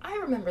like, I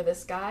remember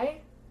this guy,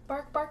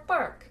 bark, bark,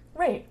 bark.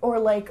 Right. Or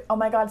like, oh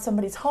my god,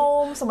 somebody's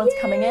home, someone's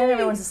coming in,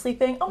 everyone's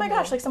sleeping. Oh my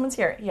gosh, like someone's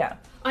here. Yeah.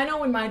 I know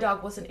when my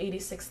dog wasn't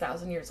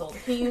 86,000 years old,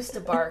 he used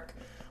to bark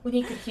when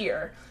he could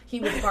hear. He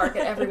would bark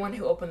at everyone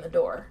who opened the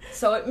door.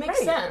 So it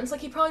makes sense.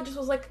 Like, he probably just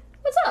was like,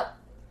 what's up?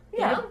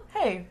 Yeah. You know?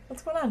 Hey,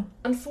 what's going on?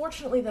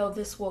 Unfortunately, though,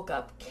 this woke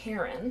up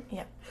Karen,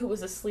 who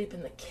was asleep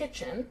in the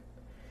kitchen,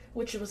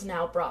 which was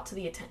now brought to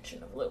the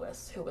attention of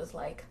Lewis, who was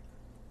like,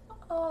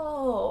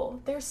 oh,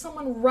 there's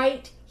someone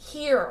right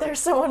here. There's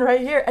someone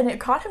right here. And it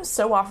caught him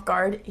so off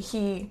guard,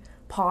 he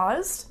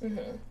paused,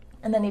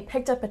 and then he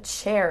picked up a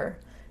chair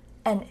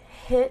and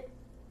hit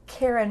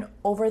Karen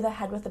over the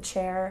head with a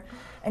chair,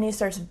 and he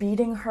starts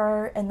beating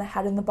her in the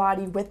head and the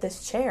body with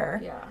this chair.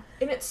 Yeah.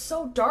 And it's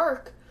so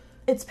dark.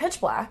 It's pitch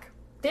black.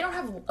 They don't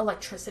have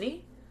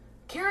electricity.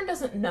 Karen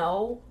doesn't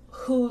know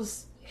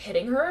who's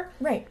hitting her.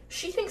 Right.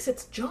 She thinks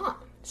it's John.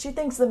 She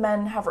thinks the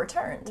men have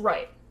returned.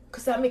 Right.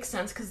 Because that makes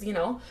sense, because, you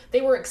know,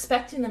 they were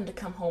expecting them to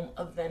come home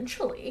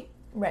eventually.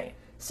 Right.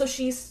 So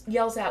she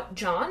yells out,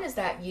 John, is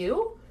that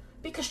you?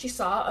 Because she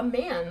saw a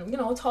man, you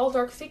know, a tall,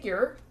 dark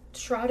figure,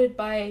 shrouded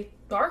by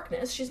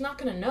darkness. She's not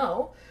going to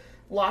know.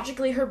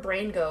 Logically, her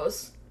brain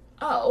goes,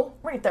 oh,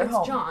 right, they're it's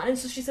home. John. And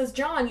so she says,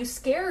 John, you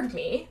scared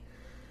me.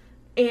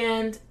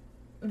 And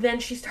then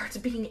she starts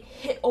being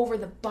hit over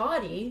the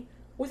body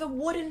with a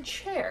wooden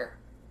chair.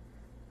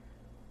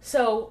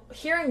 So,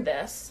 hearing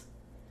this,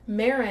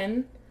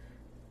 Marin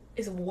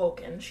is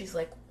awoken. She's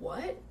like,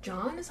 what?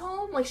 John is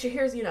home? Like, she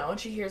hears, you know, and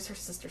she hears her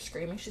sister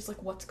screaming. She's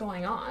like, what's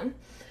going on?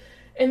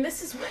 And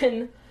this is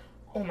when,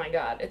 oh my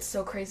god, it's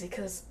so crazy,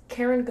 because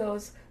Karen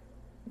goes,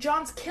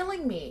 John's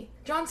killing me.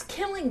 John's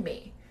killing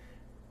me.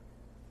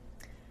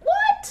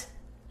 What?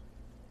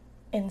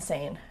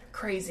 Insane.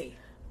 Crazy.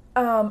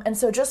 And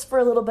so just for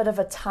a little bit of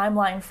a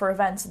timeline for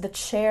events, the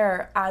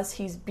chair, as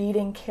he's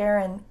beating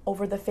Karen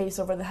over the face,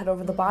 over the head,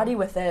 over the body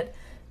with it,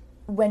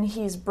 when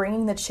he's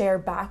bringing the chair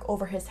back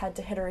over his head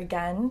to hit her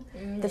again,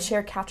 the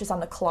chair catches on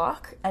the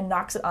clock and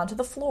knocks it onto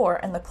the floor,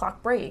 and the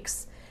clock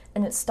breaks,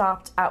 and it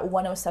stopped at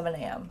 1:07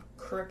 a.m.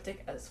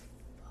 Cryptic as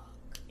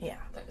fuck. Yeah.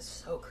 That is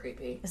so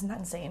creepy. Isn't that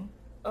insane?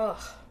 Ugh.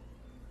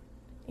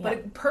 Yeah. But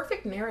a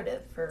perfect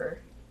narrative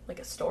for, like,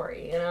 a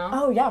story, you know?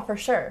 Oh, yeah, for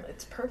sure.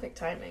 It's perfect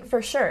timing.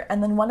 For sure.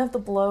 And then one of the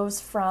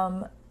blows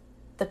from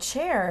the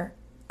chair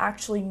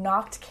actually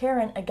knocked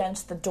Karen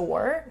against the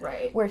door.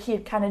 Right. Where he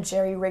had kind of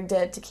jerry-rigged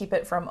it to keep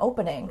it from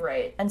opening.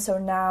 Right. And so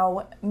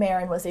now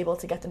Marin was able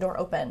to get the door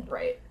open.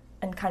 Right.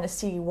 And kind of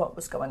see what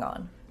was going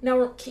on.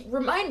 Now,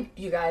 remind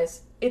you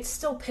guys, it's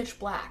still pitch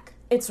black.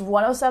 It's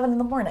 1:07 in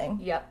the morning.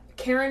 Yep.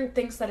 Karen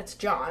thinks that it's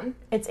John.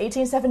 It's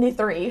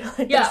 1873.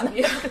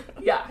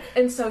 Yeah.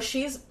 And so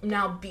she's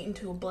now beaten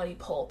to a bloody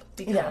pulp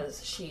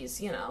because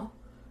she's, you know,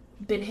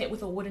 been hit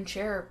with a wooden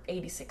chair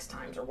 86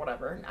 times or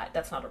whatever.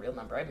 That's not a real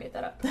number. I made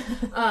that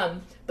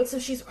up. But so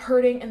she's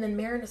hurting, and then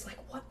Marin is like,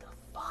 what the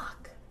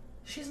fuck?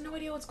 She has no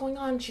idea what's going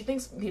on. She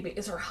thinks maybe,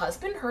 is her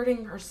husband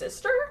hurting her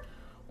sister?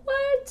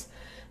 What?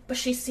 But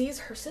she sees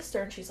her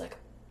sister, and she's like,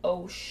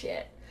 oh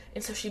shit.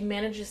 And so she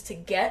manages to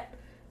get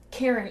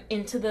Karen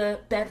into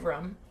the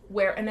bedroom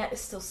where Annette is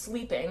still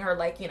sleeping, or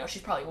like, you know,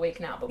 she's probably awake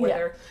now, but where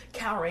they're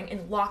cowering,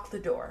 and lock the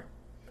door.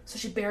 So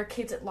she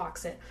barricades it,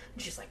 locks it,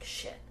 and she's like,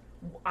 shit,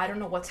 I don't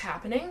know what's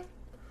happening,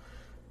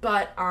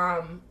 but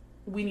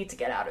we need to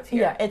get out of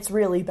here. Yeah, it's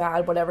really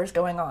bad, whatever's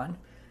going on.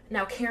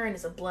 Now Karen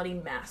is a bloody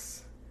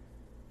mess.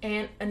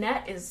 And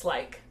Annette is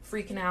like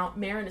freaking out.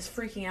 Marin is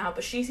freaking out,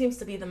 but she seems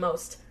to be the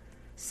most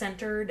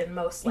centered and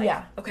most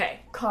like, okay.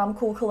 Calm,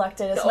 cool,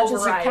 collected, as much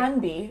as you can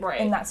be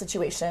in that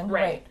situation.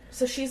 Right.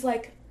 So she's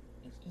like,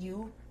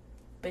 you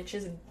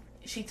bitches.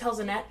 She tells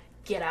Annette,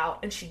 get out.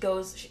 And she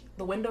goes,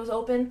 the window's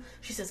open.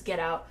 She says, get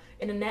out.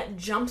 And Annette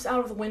jumps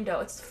out of the window.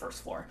 It's the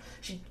first floor.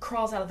 She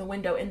crawls out of the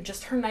window in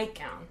just her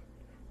nightgown.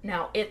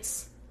 Now,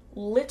 it's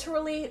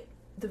literally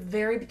the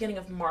very beginning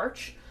of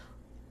March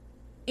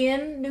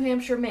in New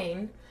Hampshire,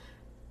 Maine.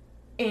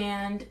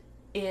 And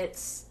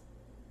it's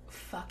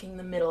fucking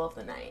the middle of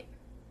the night.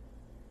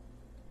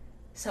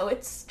 So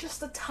it's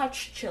just a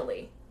touch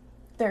chilly.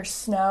 There's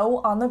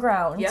snow on the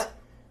ground. Yep.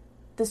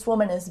 This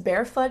woman is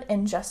barefoot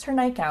in just her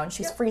nightgown.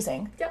 She's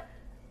freezing. Yep.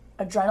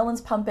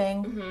 adrenaline's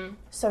pumping, Mm-hmm.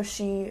 so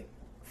she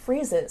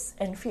freezes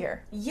in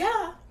fear.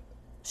 Yeah.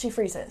 She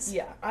freezes.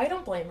 Yeah, I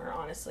don't blame her,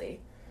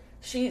 honestly.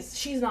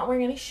 She's not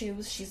wearing any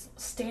shoes. She's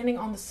standing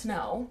on the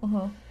snow.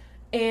 Mm-hmm.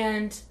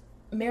 And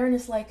Marin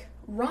is like,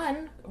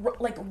 run,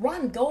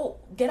 go,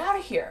 get out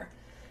of here.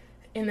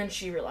 And then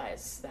she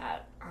realized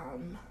that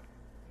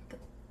the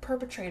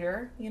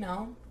perpetrator,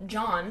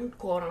 John,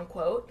 quote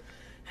unquote,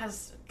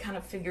 has kind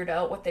of figured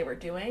out what they were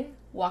doing,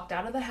 walked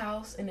out of the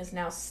house, and is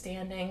now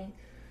standing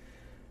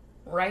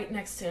right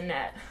next to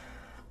Annette.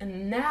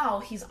 And now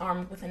he's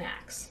armed with an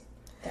axe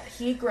that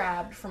he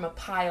grabbed from a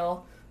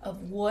pile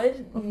of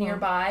wood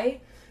nearby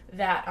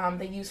that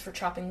they use for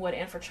chopping wood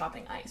and for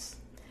chopping ice.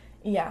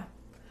 Yeah.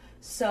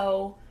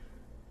 So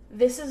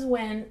this is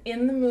when,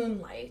 in the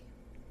moonlight,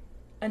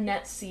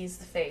 Annette sees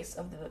the face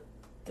of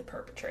the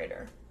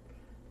perpetrator.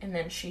 And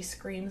then she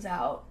screams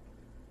out,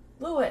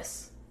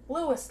 Louis!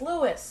 Louis!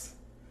 Louis!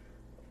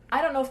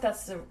 I don't know if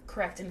that's the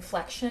correct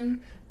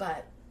inflection,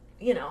 but,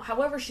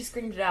 however she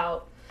screamed it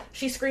out,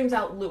 she screams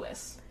out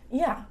Louis.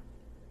 Yeah.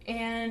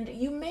 And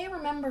you may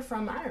remember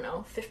from,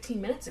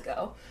 15 minutes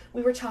ago,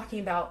 we were talking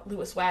about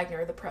Louis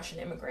Wagner, the Prussian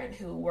immigrant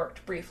who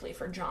worked briefly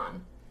for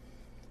John.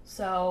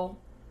 So,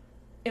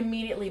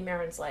 immediately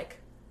Marin's like,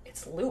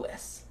 it's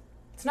Louis.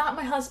 It's not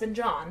my husband,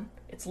 John.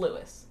 It's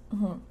Louis.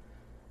 Mm-hmm.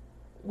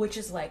 Which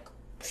is like,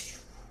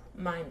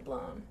 mind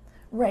blown.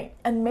 Right.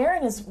 And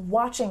Marin is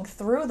watching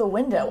through the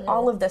window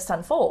all of this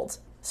unfold.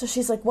 So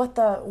she's like, what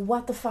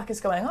the fuck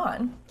is going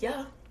on?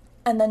 Yeah.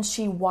 And then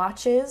she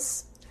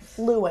watches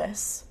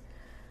Louis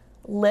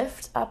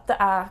lift up the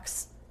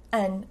axe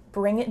and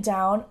bring it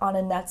down on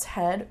Annette's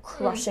head,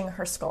 crushing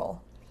her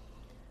skull.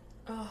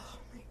 Oh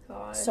my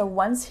god. So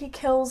once he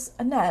kills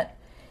Annette,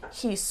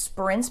 he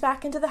sprints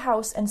back into the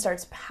house and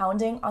starts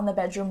pounding on the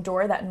bedroom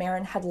door that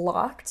Marin had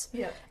locked.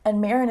 Yep.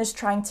 And Marin is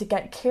trying to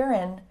get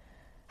Karen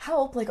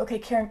help. Like, okay,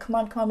 Karen, come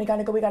on, we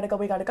gotta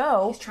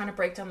go. He's trying to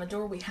break down the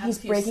door. He's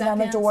breaking down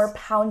the door,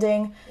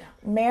 pounding. Yeah.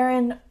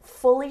 Marin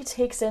fully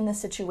takes in the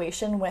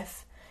situation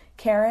with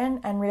Karen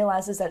and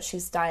realizes that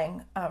she's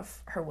dying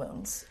of her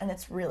wounds. And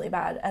it's really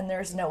bad. And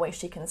there's no way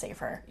she can save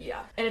her.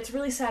 Yeah. And it's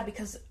really sad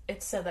because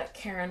it said that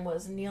Karen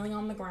was kneeling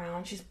on the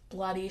ground. She's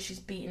bloody. She's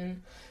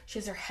beaten. She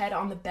has her head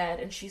on the bed.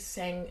 And she's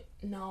saying,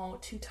 no,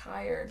 too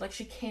tired. Like,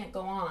 she can't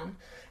go on.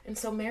 And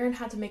so Marin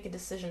had to make a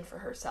decision for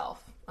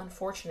herself,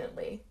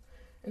 unfortunately.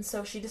 And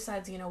so she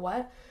decides, you know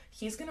what?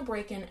 He's going to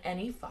break in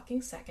any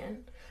fucking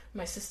second.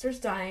 My sister's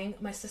dying.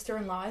 My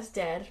sister-in-law is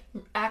dead.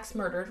 Axe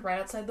murdered right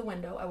outside the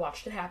window. I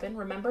watched it happen,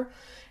 remember?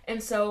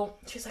 And so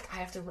she's like, I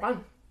have to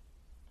run.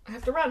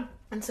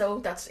 And so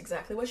that's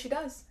exactly what she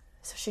does.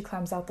 So she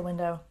climbs out the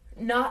window.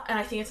 And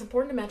I think it's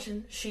important to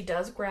mention, she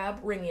does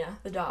grab Ringia,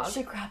 the dog.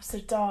 She grabs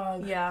the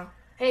dog. Yeah.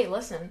 Hey,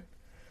 listen.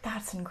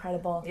 That's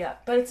incredible. Yeah.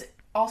 But it's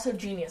also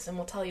genius, and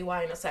we'll tell you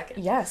why in a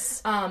second.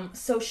 Yes.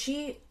 So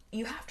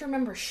you have to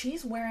remember,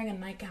 she's wearing a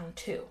nightgown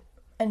too.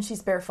 And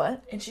she's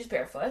barefoot.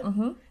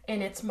 Mm-hmm.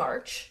 And it's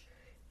March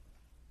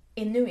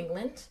in New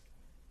England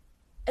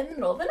in the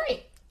middle of the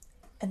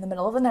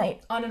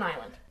night. On an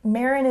island.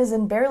 Marin is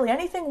in barely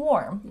anything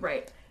warm.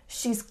 Right.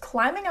 She's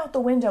climbing out the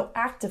window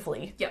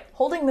actively. Yep.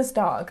 Holding this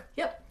dog.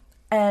 Yep.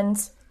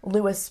 And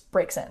Louis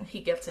breaks in.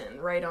 He gets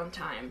in right on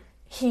time.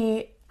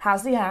 He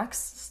has the axe.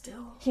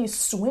 Still. He's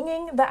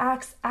swinging the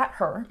axe at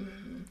her.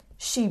 Mm-hmm.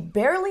 She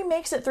barely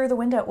makes it through the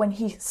window when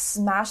he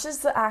smashes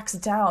the axe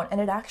down,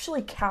 and it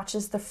actually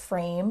catches the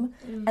frame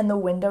and the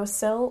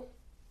windowsill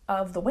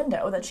of the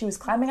window that she was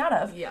climbing out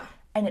of. Yeah.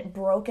 And it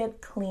broke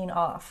it clean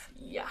off.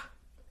 Yeah.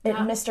 It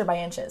missed her by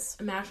inches.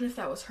 Imagine if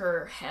that was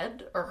her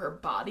head or her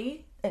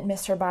body. It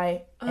missed her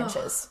by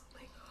inches. Oh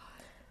my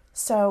god.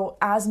 So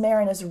as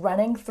Marin is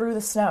running through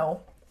the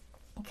snow,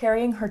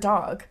 carrying her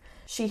dog,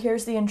 she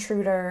hears the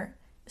intruder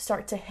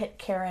start to hit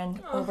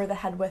Karen over the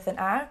head with an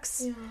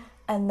axe. Yeah.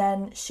 And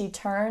then she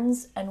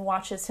turns and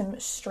watches him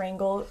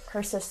strangle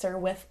her sister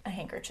with a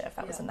handkerchief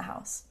that was in the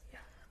house. Yeah.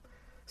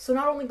 So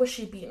not only was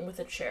she beaten with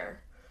a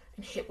chair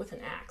and hit with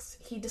an axe,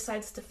 he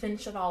decides to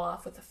finish it all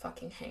off with a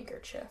fucking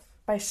handkerchief.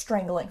 By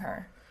strangling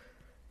her.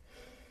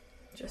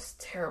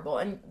 Just terrible.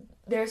 And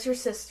there's your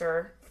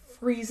sister,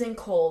 freezing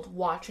cold,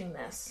 watching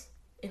this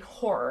in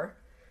horror,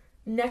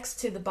 next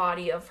to the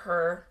body of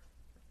her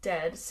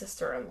dead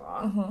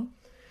sister-in-law. Mm-hmm.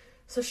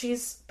 So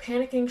she's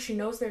panicking. She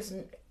knows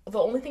the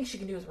only thing she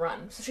can do is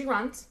run. So she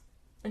runs,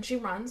 and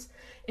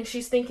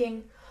she's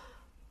thinking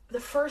the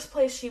first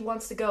place she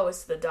wants to go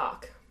is to the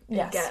dock. And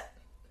yes.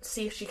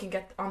 See if she can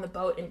get on the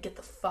boat and get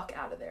the fuck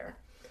out of there.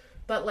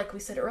 But like we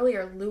said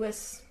earlier,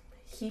 Louis,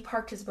 he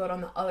parked his boat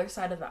on the other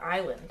side of the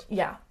island.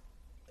 Yeah.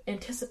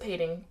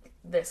 Anticipating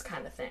this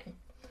kind of thing.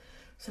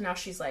 So now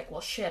she's like,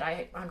 well, shit,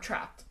 I'm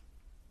trapped.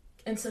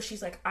 And so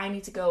she's like, I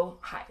need to go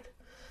hide.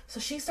 So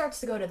she starts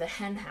to go to the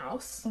hen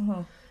house.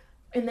 Mm-hmm.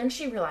 And then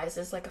she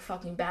realizes, like a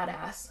fucking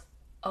badass,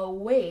 oh,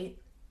 wait,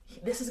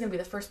 this is going to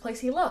be the first place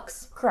he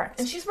looks.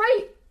 Correct. And she's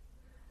right.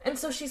 And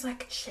so she's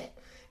like, shit.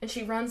 And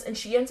she runs, and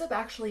she ends up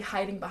actually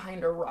hiding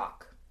behind a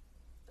rock.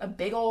 A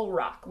big old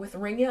rock with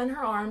Ringia in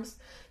her arms.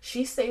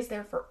 She stays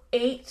there for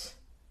 8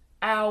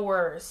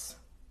 hours.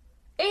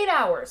 8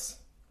 hours.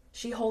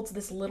 She holds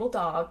this little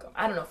dog.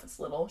 I don't know if it's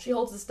little. She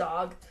holds this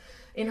dog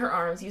in her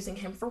arms, using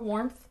him for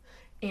warmth,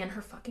 and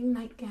her fucking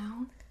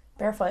nightgown.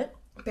 Barefoot.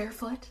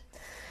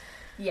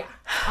 Yeah.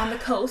 On the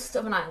coast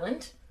of an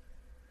island.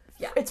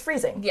 Yeah. It's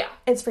freezing. Yeah.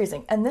 It's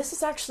freezing. And this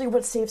is actually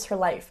what saves her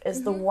life,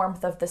 is the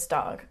warmth of this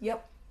dog.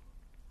 Yep.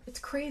 It's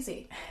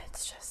crazy.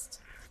 It's just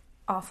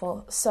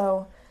awful.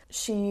 So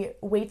she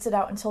waits it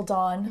out until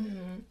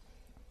dawn.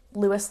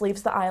 Lewis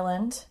leaves the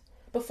island.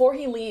 Before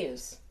he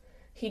leaves,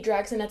 he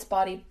drags Annette's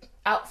body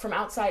out from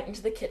outside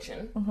into the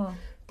kitchen,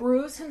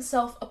 brews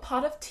himself a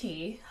pot of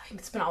tea.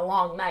 It's been a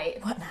long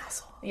night. What an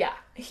asshole. Yeah.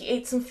 He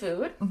ate some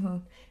food,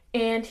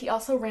 and he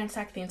also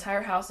ransacked the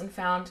entire house and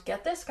found,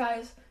 get this,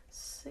 guys,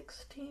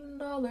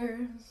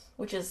 $16,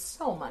 which is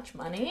so much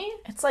money.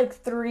 It's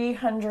like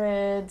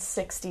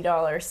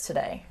 $360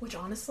 today. Which,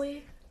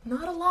 honestly,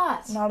 not a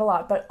lot. Not a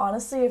lot, but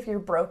honestly, if you're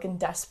broke and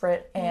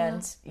desperate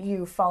and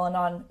you've fallen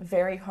on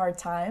very hard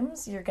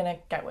times, you're gonna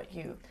get what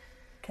you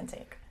can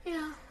take.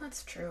 Yeah,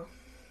 that's true.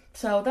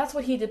 So that's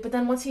what he did. But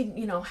then once he,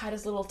 had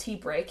his little tea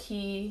break,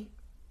 he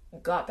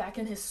got back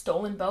in his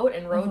stolen boat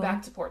and rowed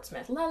back to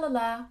Portsmouth. La la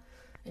la.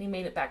 And he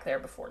made it back there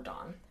before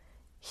dawn.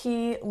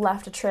 He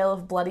left a trail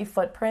of bloody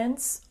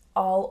footprints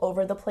all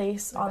over the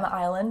place on the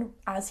island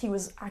as he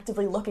was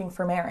actively looking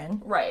for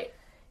Marin. Right.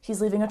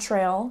 He's leaving a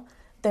trail.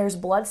 There's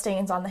blood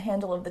stains on the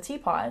handle of the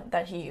teapot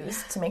that he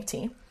used to make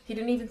tea. He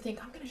didn't even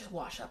think, I'm going to just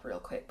wash up real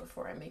quick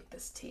before I make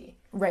this tea.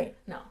 Right.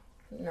 No,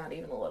 not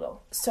even a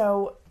little.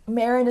 So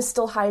Marin is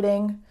still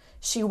hiding.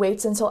 She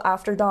waits until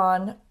after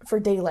dawn for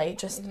daylight.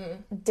 Just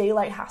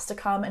daylight has to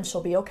come and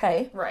she'll be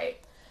okay. Right.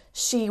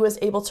 She was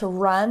able to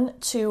run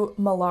to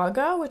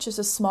Malaga, which is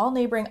a small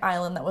neighboring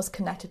island that was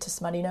connected to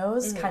Smutty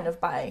Nose, kind of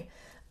by,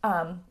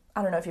 I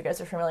don't know if you guys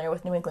are familiar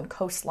with New England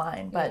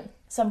coastline, but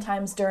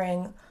sometimes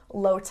during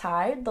low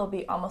tide, there'll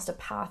be almost a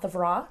path of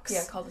rocks.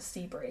 Yeah, called a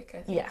sea break,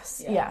 I think.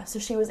 Yes, yeah. So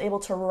she was able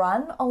to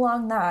run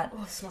along that.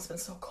 Oh, this must have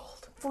been so cold.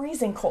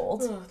 Freezing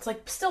cold. Ugh, it's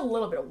like still a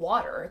little bit of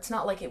water. It's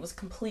not like it was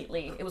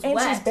completely, it was and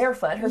wet. And she's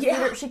barefoot. Her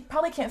feet she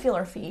probably can't feel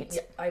her feet.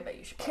 Yeah, I bet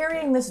you should.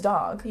 Carrying this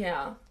dog.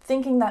 Yeah.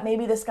 Thinking that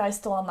maybe this guy's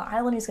still on the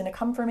island, he's going to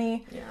come for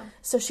me. Yeah.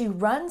 So she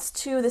runs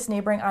to this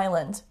neighboring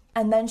island,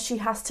 and then she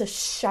has to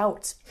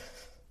shout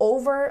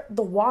over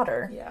the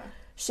water. Yeah.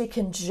 She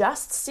can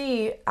just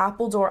see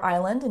Appledore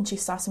Island, and she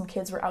saw some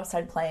kids were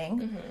outside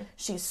playing.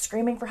 She's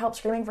screaming for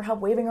help,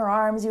 waving her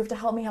arms. You have to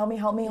help me. Yeah.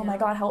 Oh my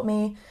God, help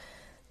me.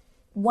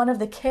 One of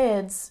the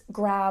kids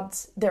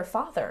grabbed their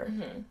father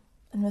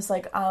and was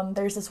like,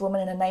 there's this woman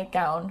in a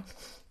nightgown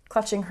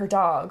clutching her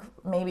dog.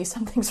 Maybe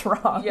something's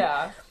wrong.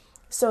 Yeah.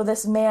 So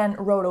this man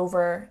rowed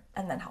over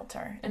and then helped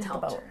her and into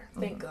helped the boat. her.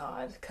 Thank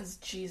God, because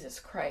Jesus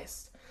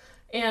Christ.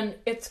 And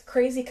it's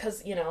crazy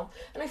because,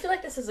 and I feel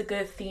like this is a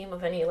good theme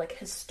of any, like,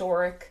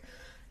 historic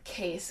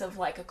case of,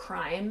 like, a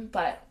crime.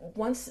 But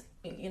once,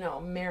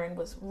 Marin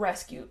was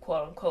rescued,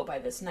 quote unquote, by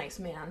this nice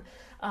man,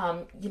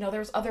 there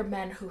was other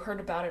men who heard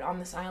about it on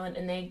this island,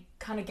 and they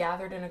kind of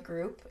gathered in a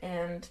group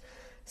and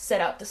set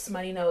out to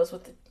Smutty Nose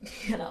with,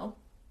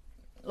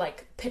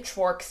 like,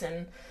 pitchforks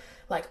and,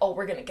 like, oh,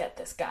 we're going to get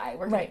this guy.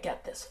 We're going to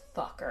get this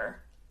fucker.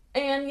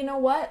 And you know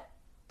what?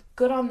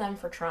 Good on them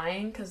for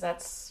trying, because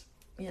that's,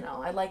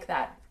 I like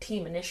that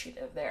team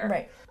initiative there.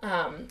 Right.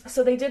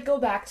 So they did go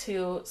back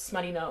to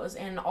Smutty Nose,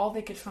 and all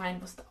they could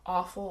find was the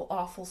awful,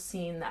 awful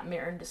scene that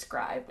Marin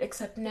described,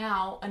 except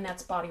now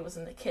Annette's body was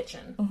in the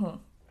kitchen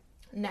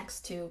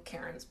next to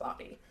Karen's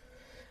body.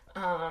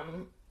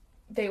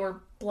 They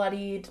were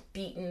bloodied,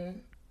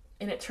 beaten,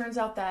 and it turns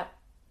out that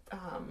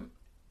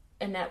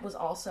Annette was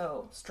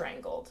also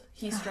strangled.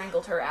 He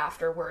strangled her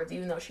afterwards,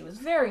 even though she was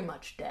very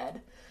much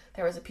dead.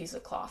 There was a piece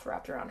of cloth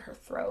wrapped around her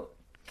throat.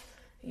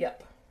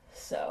 Yep.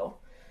 So,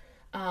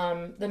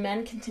 the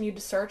men continued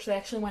to search. They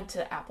actually went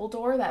to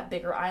Appledore, that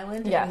bigger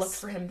island, and looked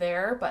for him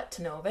there, but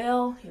to no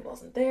avail. He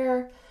wasn't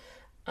there.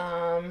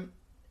 And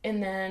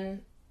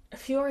then a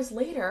few hours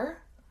later,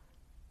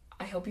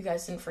 I hope you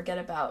guys didn't forget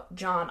about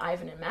John,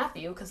 Ivan, and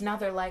Matthew, because now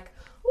they're like,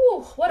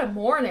 ooh, what a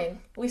morning.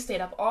 We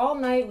stayed up all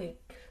night. We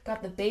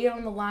got the bait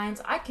on the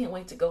lines. I can't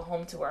wait to go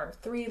home to our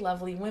 3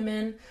 lovely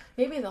women.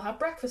 Maybe they'll have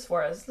breakfast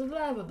for us.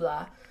 Blah, blah,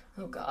 blah.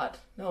 Oh, God.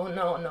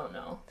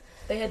 No.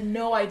 They had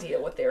no idea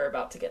what they were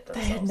about to get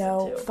themselves into. They had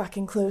no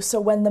fucking clue. So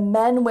when the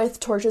men with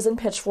torches and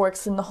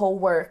pitchforks and the whole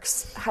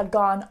works had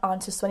gone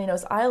onto Smutty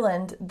Nose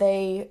Island,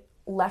 they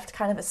left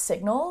kind of a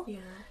signal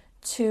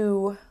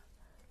to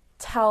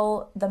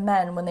tell the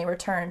men when they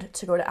returned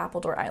to go to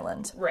Appledore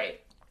Island.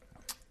 Right.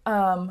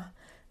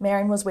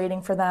 Marin was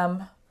waiting for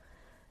them.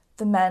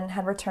 The men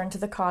had returned to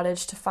the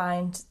cottage to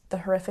find the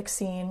horrific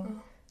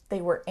scene.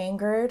 They were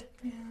angered.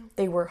 Yeah.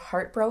 They were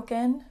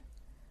heartbroken.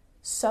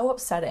 So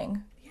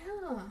upsetting.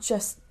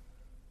 Just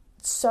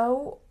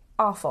so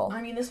awful.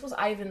 I mean, this was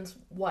Ivan's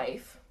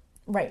wife.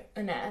 Right.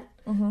 Annette.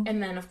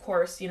 And then, of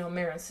course,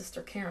 Marin's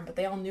sister Karen, but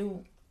they all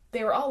knew,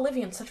 they were all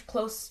living in such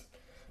close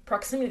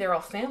proximity. They're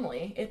all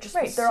family. It just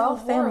was they're so all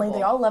family. horrible.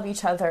 They all love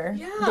each other.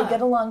 Yeah. They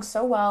get along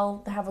so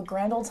well. They have a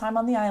grand old time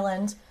on the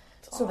island.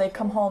 It's so awful. they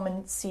come home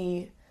and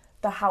see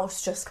the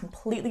house just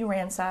completely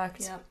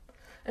ransacked. Yep.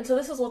 And so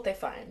this is what they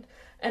find.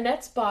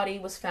 Annette's body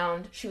was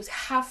found, she was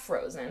half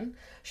frozen.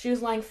 She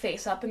was lying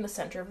face up in the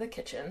center of the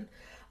kitchen.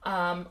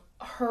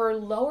 Her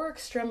lower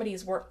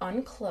extremities were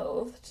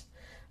unclothed.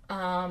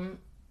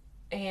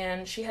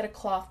 And she had a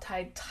cloth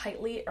tied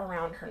tightly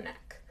around her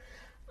neck.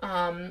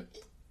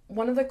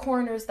 One of the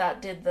coroners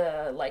that did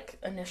the,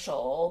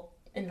 initial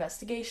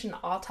investigation,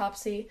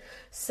 autopsy,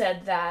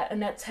 said that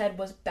Annette's head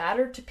was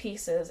battered to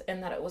pieces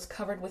and that it was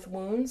covered with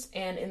wounds,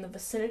 and in the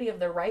vicinity of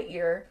the right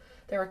ear,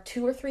 there were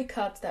 2 or 3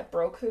 cuts that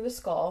broke through the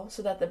skull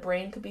so that the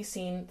brain could be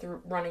seen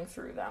running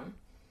through them.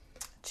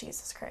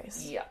 Jesus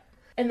Christ. Yeah.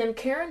 And then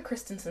Karen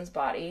Christensen's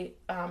body,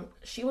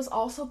 she was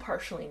also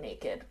partially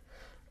naked.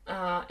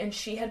 And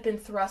she had been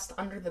thrust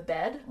under the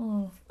bed.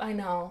 I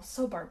know,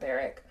 so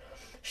barbaric.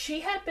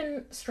 She had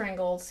been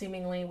strangled,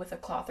 seemingly, with a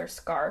cloth or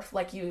scarf,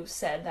 like you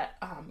said, that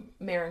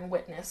Marin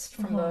witnessed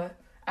from the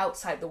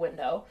outside the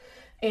window.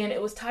 And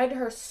it was tied to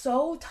her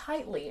so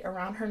tightly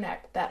around her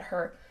neck that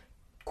her,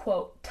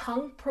 quote,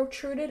 tongue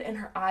protruded and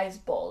her eyes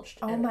bulged.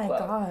 Oh my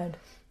God.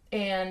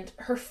 And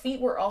her feet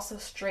were also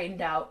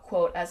straightened out,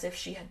 quote, as if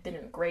she had been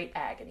in great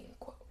agony,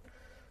 quote.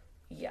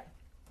 Yeah.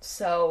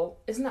 So,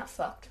 isn't that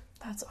fucked?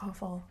 That's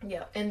awful.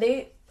 Yeah. And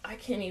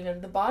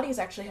the bodies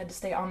actually had to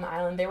stay on the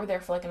island. They were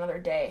there for another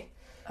day.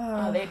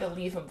 They had to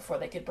leave them before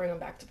they could bring them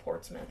back to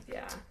Portsmouth.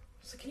 Yeah.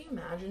 So can you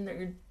imagine that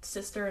your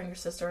sister and your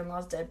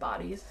sister-in-law's dead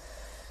bodies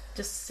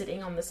just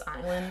sitting on this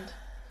island?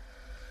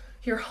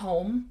 Your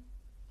home?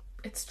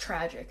 It's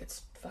tragic.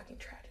 It's fucking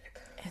tragic.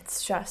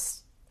 It's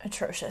just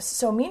atrocious.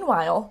 So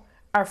meanwhile,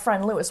 our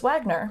friend Louis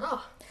Wagner,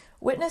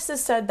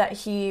 witnesses said that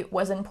he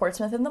was in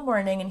Portsmouth in the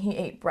morning and he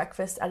ate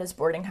breakfast at his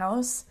boarding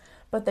house,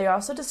 but they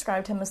also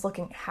described him as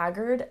looking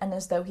haggard and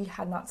as though he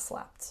had not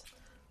slept.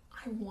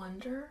 I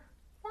wonder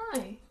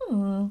why.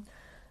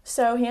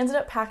 So he ended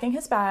up packing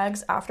his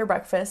bags after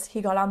breakfast.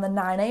 He got on the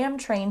 9 a.m.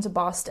 train to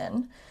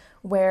Boston,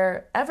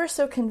 where ever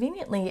so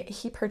conveniently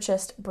he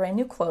purchased brand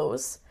new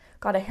clothes,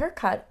 got a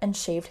haircut, and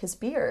shaved his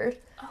beard.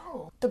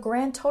 Oh. The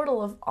grand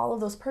total of all of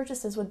those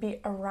purchases would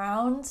be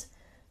around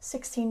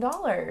 $16.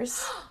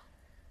 $16.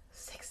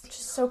 Which is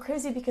so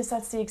crazy because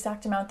that's the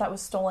exact amount that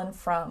was stolen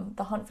from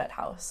the Huntvet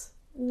house.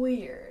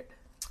 Weird.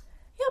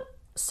 Yep.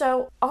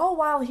 So all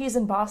while he's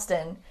in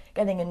Boston,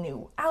 getting a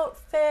new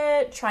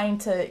outfit, trying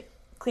to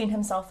clean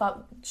himself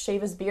up,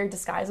 shave his beard,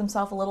 disguise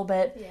himself a little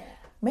bit, Yeah.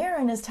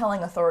 Marin is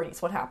telling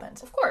authorities what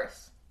happened. Of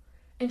course.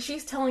 And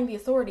she's telling the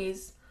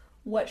authorities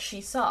what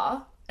she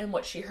saw and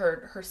what she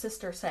heard her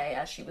sister say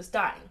as she was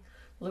dying.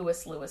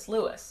 Louis, Louis,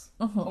 Louis.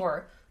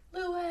 Or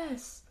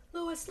Louis,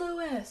 Louis,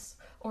 Louis.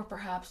 Or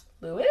perhaps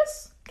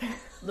Louis?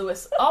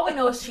 Louis. All we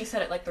know is she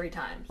said it 3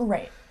 times.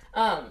 Right.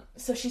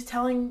 So she's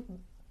telling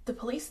the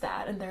police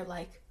that, and they're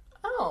like,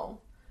 oh.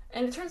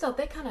 And it turns out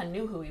they kind of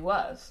knew who he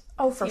was.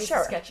 Oh, for sure.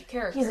 He's a sketchy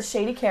character. He's a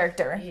shady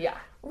character. Yeah.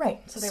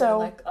 Right. So they were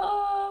like,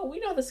 oh, we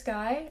know this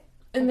guy.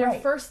 And their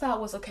first thought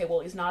was, okay,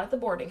 well, he's not at the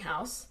boarding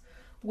house.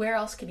 Where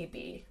else could he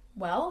be?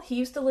 Well, he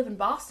used to live in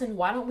Boston.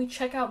 Why don't we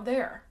check out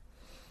there?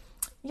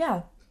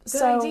 Yeah.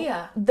 Good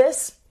idea.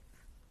 This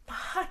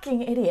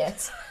fucking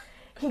idiot,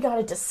 he got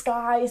a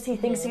disguise. He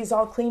thinks he's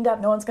all cleaned up.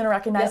 No one's going to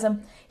recognize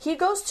him. He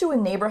goes to a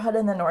neighborhood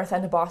in the north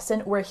end of Boston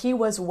where he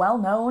was well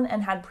known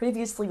and had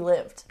previously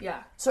lived.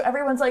 Yeah. So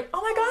everyone's like,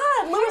 oh my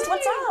God, Louis,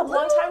 what's up?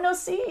 Long time no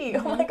see.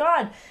 Oh my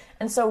God.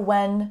 And so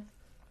when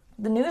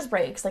the news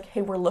breaks,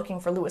 hey, we're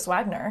looking for Louis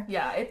Wagner.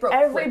 Yeah, it broke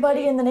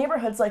Everybody quickly. in the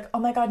neighborhood's like, oh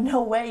my God,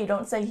 no way. You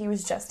don't say he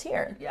was just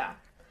here. Yeah.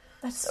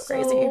 That's so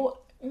crazy.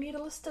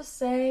 Needless to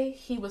say,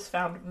 he was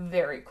found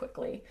very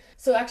quickly.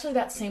 So actually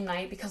that same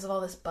night, because of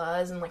all this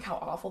buzz and how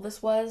awful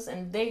this was,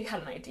 and they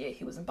had an idea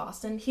he was in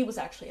Boston, he was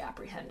actually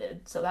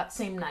apprehended. So that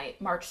same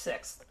night, March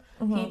 6th,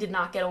 he did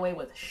not get away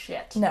with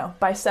shit. No,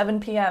 by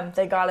 7 p.m.,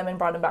 they got him and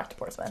brought him back to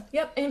Portsmouth.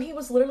 Yep, and he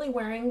was literally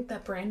wearing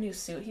that brand new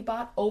suit he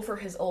bought over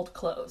his old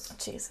clothes.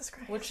 Jesus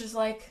Christ. Which is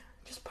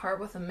just part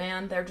with a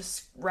man. They're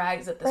just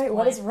rags at this point. Right,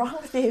 what is wrong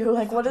with you?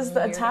 What is the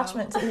weirdo.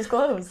 Attachment to these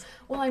clothes?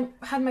 Well, I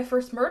had my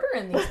first murder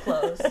in these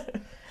clothes.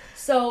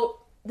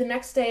 So, the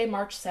next day,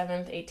 March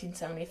 7th,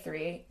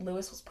 1873,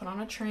 Louis was put on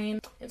a train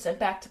and sent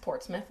back to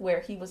Portsmouth, where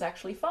he was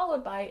actually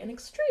followed by an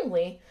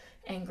extremely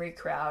angry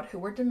crowd who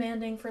were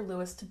demanding for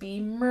Louis to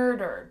be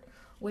murdered,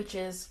 which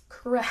is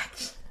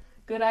correct.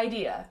 Good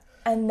idea.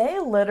 And they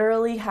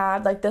literally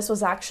had, this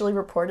was actually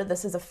reported,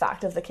 this is a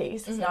fact of the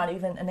case, it's not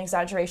even an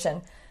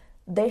exaggeration.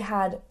 They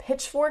had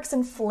pitchforks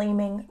and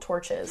flaming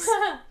torches.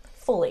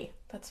 Fully.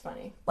 That's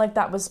funny.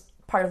 That was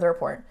part of the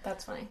report.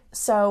 That's funny.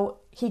 So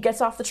he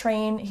gets off the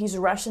train, he's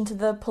rushed into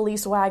the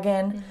police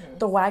wagon.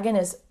 The wagon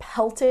is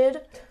pelted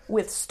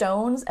with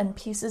stones and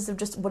pieces of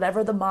just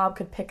whatever the mob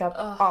could pick up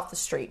off the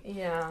street.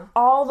 Yeah.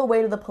 All the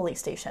way to the police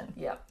station.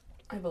 Yep.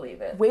 I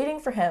believe it. Waiting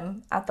for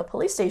him at the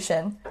police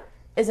station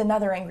is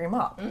another angry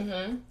mob.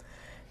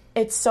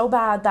 It's so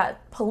bad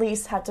that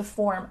police had to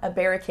form a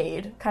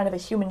barricade, kind of a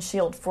human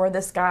shield for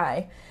this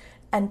guy.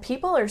 And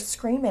people are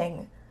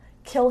screaming,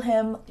 kill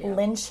him,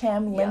 lynch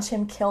him,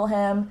 kill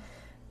him.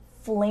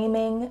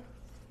 Flaming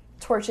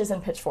torches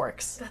and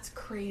pitchforks. That's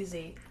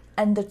crazy.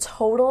 And the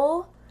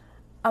total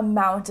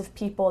amount of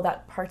people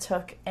that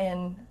partook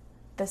in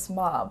this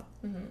mob,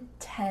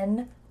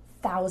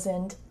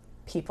 10,000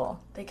 people.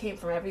 They came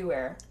from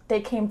everywhere.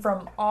 They came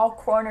from all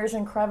corners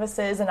and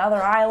crevices and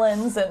other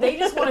islands, and they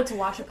just wanted to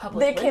watch a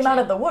public They came out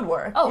of the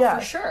woodwork. Oh, yeah.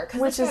 For sure.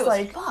 Which is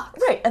like fucked.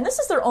 Right, and this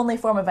is their only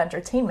form of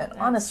entertainment,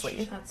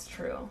 honestly. That's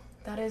true.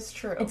 That is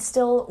true. It's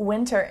still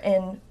winter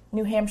in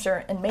New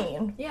Hampshire and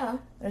Maine. Yeah.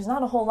 There's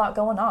not a whole lot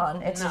going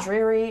on. It's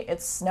dreary,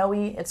 it's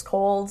snowy, it's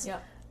cold. Yeah.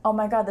 Oh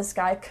my god, this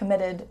guy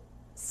committed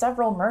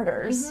several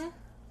murders.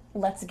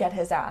 Let's get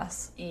his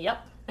ass.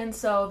 Yep. And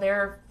so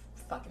they're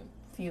fucking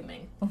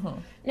fuming.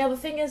 Now the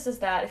thing is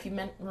that if you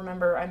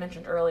remember I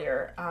mentioned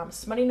earlier,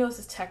 Smutty Nose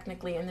is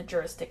technically in the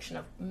jurisdiction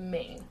of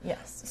Maine.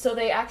 Yes. So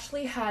they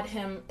actually had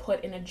him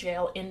put in a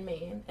jail in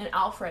Maine, in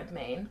Alfred,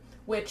 Maine,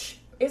 which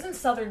is in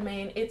southern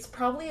Maine. It's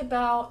probably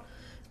about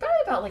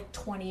like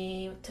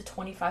 20 to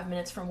 25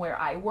 minutes from where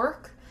I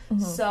work.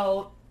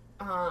 So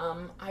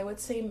I would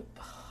say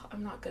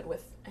I'm not good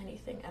with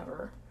anything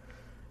ever.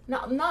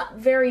 Not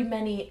very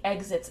many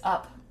exits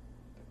up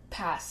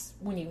past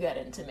when you get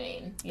into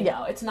Maine. You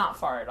know, it's not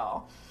far at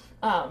all.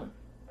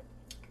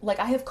 Like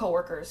I have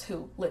coworkers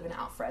who live in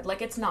Alfred.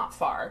 Like it's not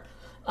far.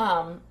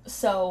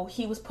 So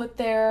he was put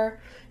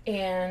there,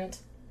 and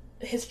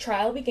his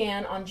trial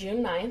began on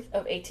June 9th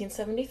of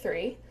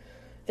 1873.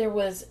 There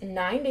was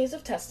 9 days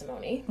of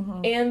testimony,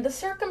 and the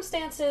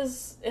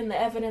circumstances and the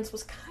evidence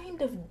was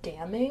kind of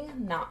damning,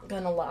 not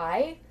gonna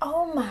lie.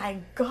 Oh my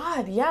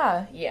god,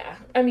 yeah. Yeah.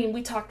 I mean,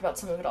 we talked about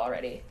some of it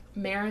already.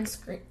 Marin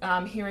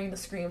hearing the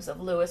screams of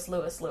Lewis,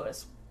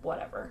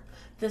 whatever.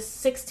 The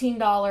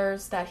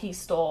 $16 that he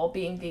stole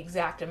being the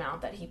exact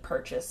amount that he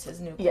purchased his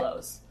new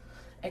clothes,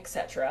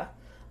 etc.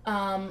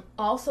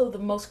 Also, the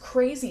most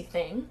crazy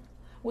thing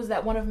was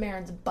that one of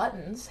Marin's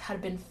buttons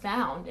had been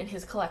found in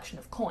his collection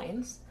of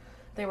coins.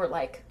 They were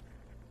like,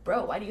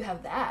 bro, why do you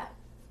have that?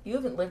 You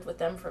haven't lived with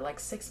them for like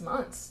 6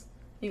 months.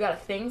 You got a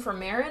thing for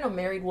Marin, a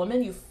married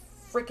woman, you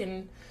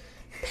freaking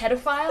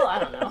pedophile? I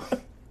don't know.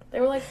 They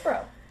were like,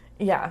 bro.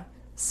 Yeah.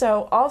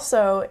 So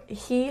also,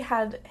 he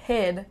had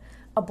hid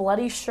a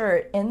bloody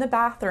shirt in the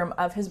bathroom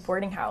of his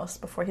boarding house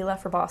before he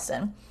left for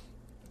Boston.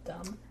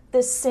 Dumb.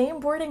 This same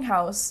boarding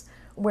house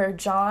where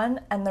John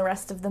and the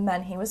rest of the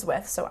men he was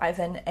with, so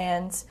Ivan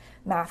and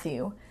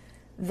Matthew,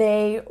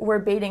 they were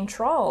baiting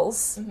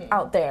trolls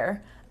out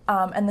there.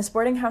 And this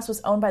boarding house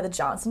was owned by the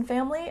Johnson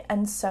family.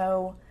 And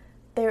so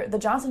the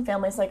Johnson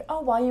family is like,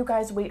 oh, while you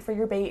guys wait for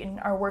your bait and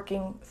are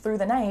working through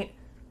the night,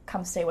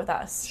 come stay with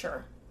us.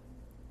 Sure.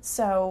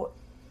 So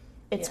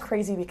it's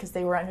crazy because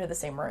they were under the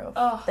same roof.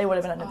 Oh, they would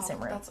have been under the same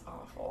roof. That's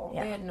awful.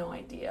 Yeah. They had no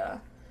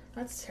idea.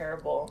 That's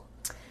terrible.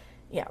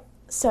 Yeah.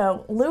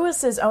 So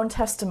Lewis's own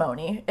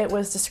testimony, it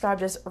was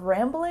described as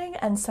rambling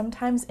and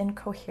sometimes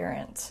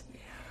incoherent. Yeah.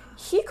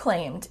 He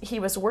claimed he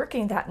was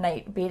working that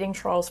night baiting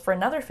trolls for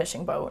another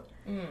fishing boat.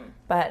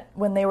 But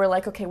when they were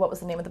like, okay, what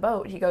was the name of the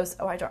boat? He goes,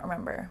 oh, I don't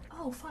remember.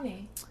 Oh,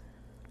 funny.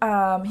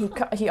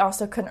 He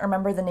also couldn't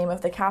remember the name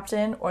of the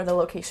captain or the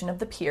location of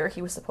the pier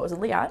he was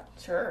supposedly at.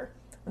 Sure.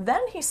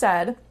 Then he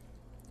said,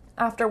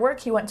 after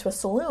work, he went to a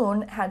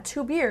saloon, had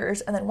 2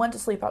 beers, and then went to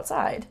sleep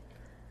outside.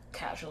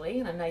 Casually,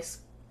 in a nice,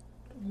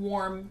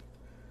 warm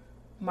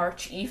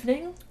March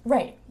evening.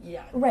 Right.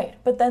 Yeah. Right.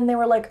 But then they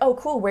were like, oh,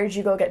 cool, where'd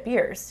you go get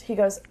beers? He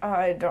goes,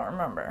 I don't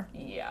remember.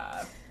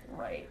 Yeah.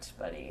 Right,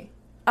 buddy.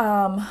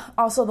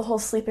 Also, the whole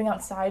sleeping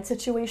outside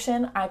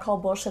situation, I call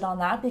bullshit on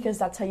that because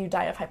that's how you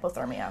die of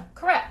hypothermia.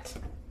 Correct.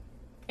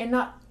 And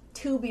not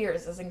 2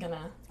 beers isn't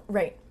gonna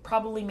right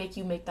probably make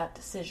you make that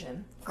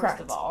decision, first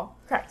Correct. of all.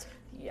 Correct.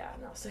 Yeah,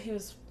 no, so he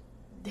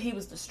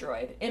was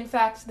destroyed. In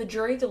fact, the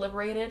jury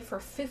deliberated for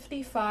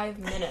 55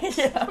 minutes.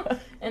 Yeah.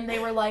 And they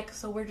were like,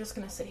 so we're just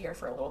gonna sit here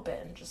for a little bit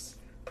and just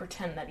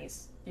pretend that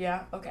he's,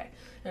 yeah, okay.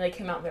 And they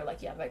came out and they're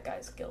like, yeah, that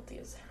guy's guilty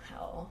as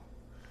hell.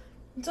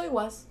 And so he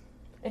was.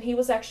 And he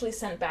was actually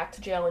sent back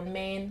to jail in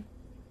Maine,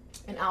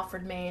 in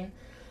Alfred, Maine.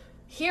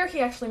 Here he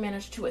actually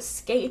managed to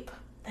escape.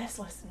 This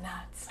was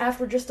nuts.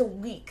 After just a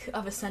week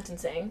of his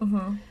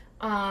sentencing.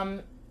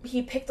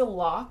 He picked a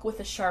lock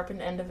with a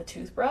sharpened end of a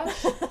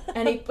toothbrush,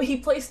 and he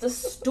placed a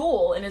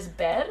stool in his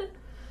bed,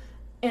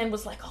 and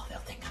was like, oh, they'll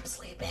think I'm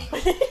sleeping.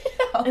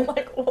 I'm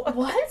like,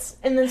 what?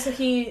 And then so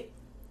he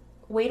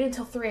waited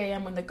until 3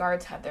 a.m. when the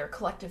guards had their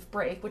collective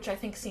break, which I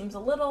think seems a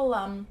little,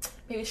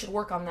 maybe we should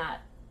work on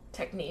that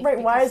technique. Right,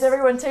 why is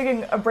everyone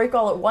taking a break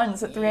all at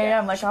once at 3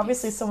 a.m.? Like,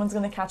 obviously geez. someone's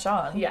going to catch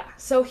on. Yeah,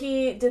 so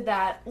he did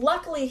that.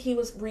 Luckily, he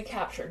was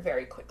recaptured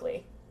very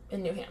quickly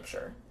in New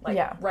Hampshire.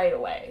 Like, right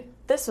away.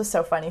 This was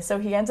so funny. So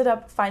he ended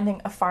up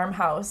finding a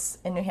farmhouse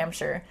in New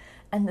Hampshire,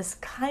 and this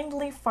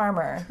kindly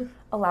farmer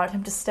allowed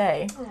him to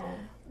stay. Oh.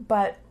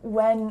 But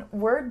when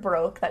word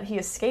broke that he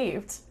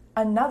escaped,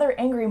 another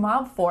angry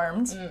mob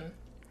formed,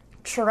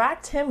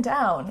 tracked him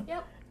down,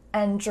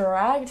 and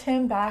dragged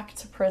him back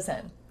to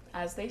prison.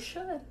 As they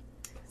should.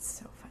 It's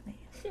so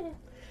funny.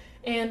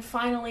 And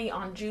finally,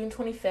 on June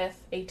 25th,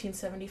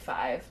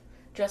 1875,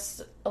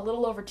 just a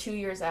little over 2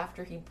 years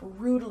after he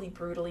brutally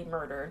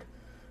murdered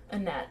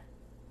Annette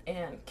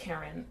and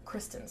Karen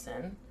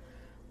Christensen,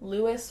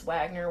 Louis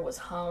Wagner was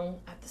hung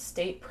at the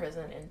state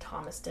prison in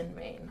Thomaston,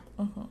 Maine.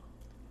 Mm-hmm.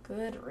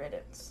 Good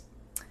riddance.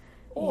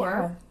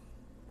 Or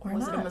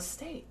was it a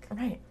mistake?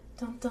 Right.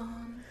 Dun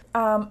dun.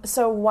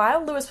 So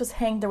while Louis was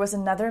hanged, there was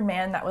another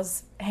man that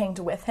was hanged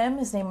with him.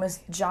 His name was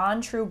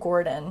John True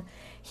Gordon.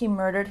 He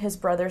murdered his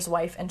brother's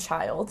wife and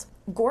child.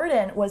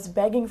 Gordon was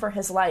begging for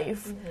his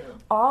life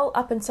all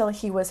up until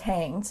he was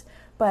hanged,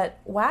 but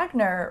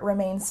Wagner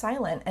remained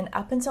silent and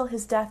up until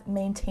his death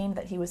maintained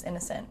that he was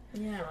innocent.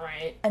 Yeah,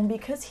 right. And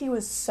because he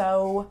was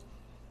so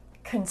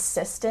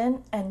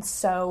consistent and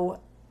so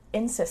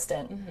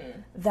insistent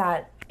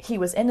that he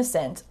was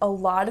innocent, a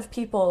lot of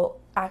people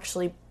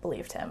actually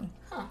believed him.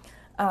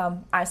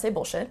 I say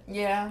bullshit.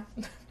 Yeah.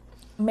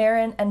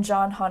 Marin and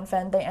John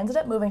Honfen, they ended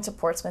up moving to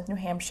Portsmouth, New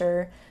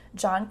Hampshire.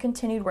 John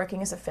continued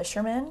working as a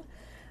fisherman.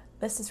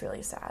 This is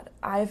really sad.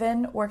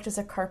 Ivan worked as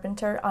a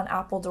carpenter on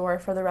Appledore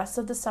for the rest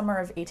of the summer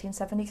of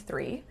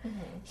 1873.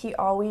 He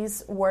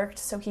always worked,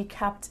 so he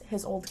kept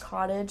his old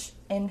cottage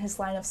in his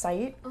line of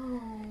sight.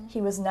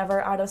 He was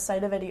never out of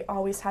sight of it. He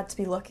always had to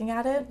be looking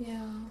at it.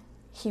 Yeah.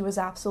 He was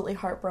absolutely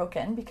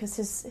heartbroken because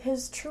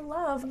his true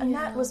love,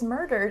 Annette, was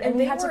murdered, and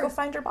he had to go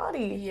find her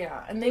body.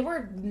 Yeah, and they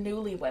were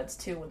newlyweds,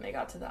 too, when they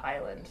got to the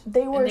island.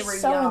 They were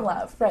so young. In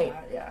love, right.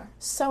 Yeah.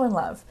 So in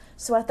love.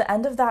 So at the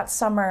end of that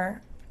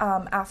summer,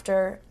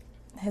 after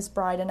his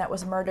bride, Annette,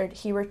 was murdered,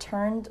 he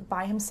returned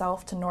by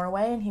himself to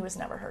Norway, and he was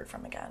never heard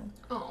from again.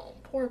 Oh,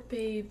 poor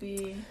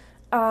baby.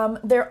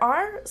 There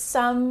are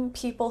some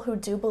people who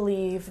do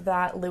believe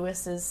that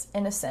Louis is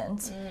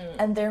innocent,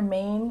 and their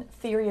main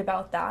theory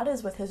about that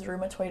is with his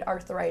rheumatoid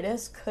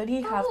arthritis. Could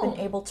he have been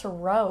able to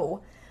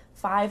row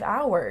 5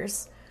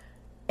 hours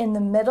in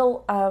the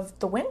middle of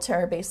the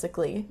winter,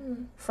 basically,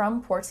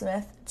 from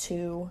Portsmouth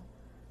to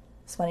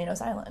Sponey Nose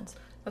Island?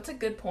 That's a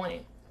good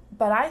point.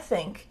 But I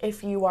think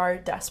if you are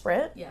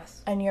desperate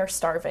and you're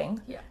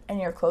starving and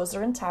your clothes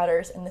are in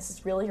tatters and this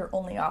is really your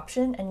only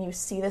option and you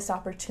see this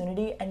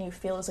opportunity and you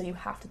feel as though you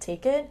have to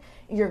take it,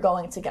 you're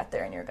going to get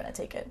there and you're going to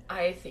take it.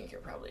 I think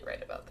you're probably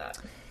right about that.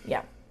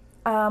 Yeah.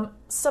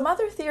 Some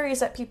other theories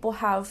that people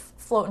have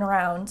floating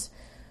around.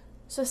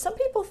 So some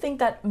people think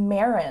that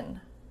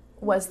Marin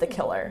was the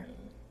killer.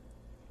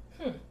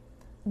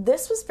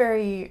 This was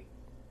very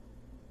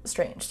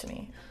strange to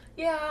me.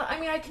 Yeah, I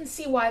mean, I can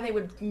see why they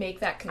would make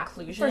that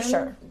conclusion.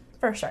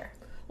 For sure.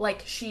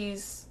 Like,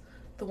 she's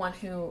the one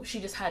who, she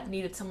just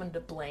needed someone to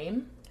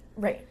blame.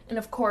 Right. And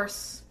of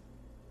course,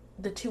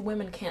 the two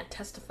women can't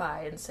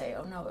testify and say,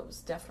 oh no, it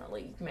was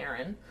definitely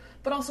Marin.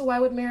 But also, why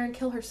would Marin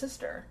kill her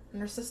sister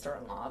and her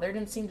sister-in-law? There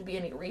didn't seem to be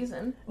any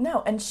reason.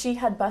 No, and she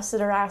had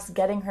busted her ass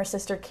getting her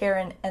sister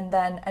Karen and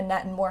then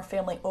Annette and more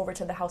family over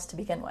to the house to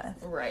begin with.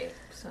 Right,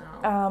 so...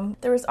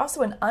 there was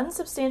also an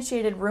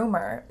unsubstantiated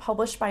rumor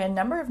published by a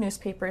number of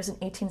newspapers in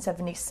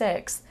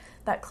 1876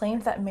 that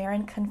claimed that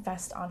Marin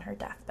confessed on her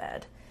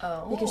deathbed.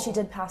 Oh. Because she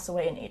did pass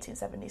away in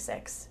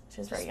 1876. She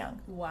was very young.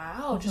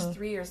 Wow, just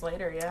 3 years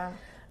later, yeah.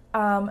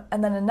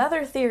 And then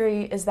another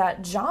theory is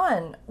that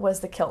John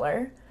was the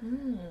killer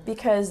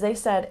because they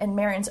said in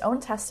Marin's own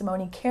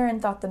testimony,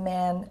 Karen thought the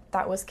man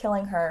that was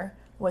killing her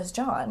was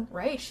John.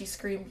 Right, she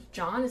screamed,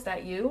 John, is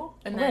that you?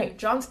 And then,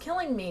 John's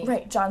killing me.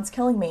 Right, John's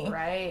killing me.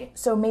 Right.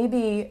 So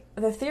maybe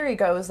the theory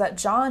goes that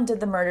John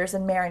did the murders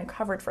and Marin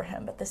covered for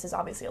him, but this is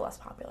obviously a less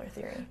popular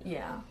theory.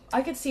 Yeah.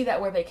 I could see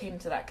that where they came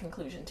to that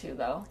conclusion too,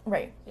 though.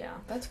 Right. Yeah,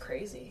 that's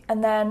crazy.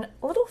 And then,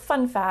 a little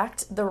fun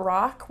fact, the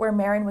rock where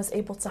Marin was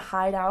able to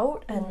hide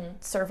out and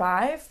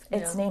survive,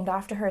 it's named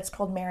after her. It's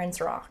called Marin's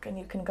Rock, and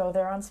you can go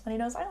there on Sponey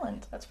Nose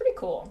Island. That's pretty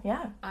cool.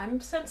 Yeah.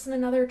 I'm sensing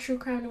another True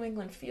Crime New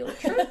England field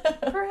trip,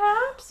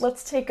 perhaps?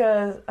 Let's take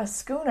a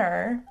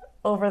schooner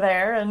over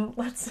there and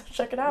let's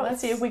check it out and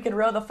see if we could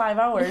row the 5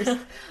 hours.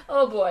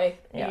 Oh boy.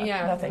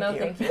 Yeah. No,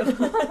 thank you.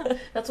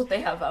 That's what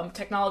they have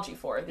technology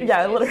for. These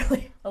days.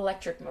 Literally.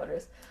 Electric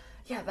motors.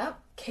 Yeah, that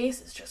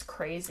case is just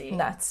crazy.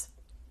 Nuts.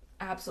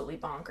 Absolutely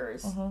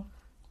bonkers.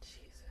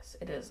 Jesus,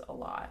 it is a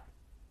lot.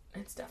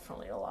 It's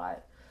definitely a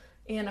lot.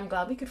 And I'm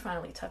glad we could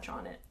finally touch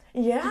on it.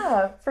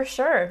 Yeah, for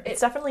sure. It's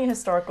definitely a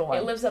historical one.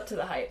 It lives up to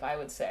the hype, I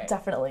would say.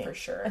 Definitely. For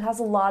sure. It has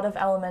a lot of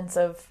elements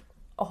of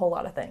a whole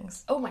lot of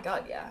things. Oh my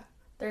god, yeah.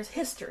 There's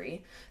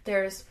history.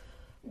 There's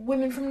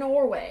women from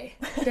Norway.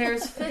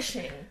 There's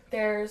fishing.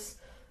 There's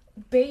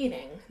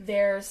baiting.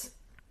 There's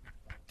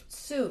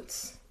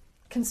suits.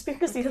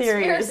 Conspiracy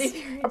theories.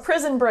 A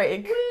prison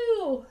break.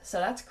 Woo! So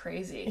that's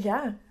crazy.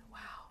 Yeah. Wow.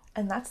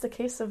 And that's the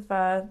case of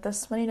the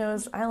Sponey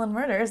Nose Island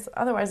murders,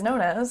 otherwise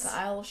known as... the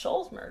Isle of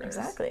Shoals murders.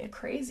 Exactly.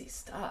 Crazy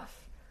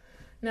stuff.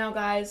 Now,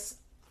 guys,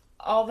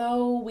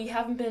 although we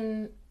haven't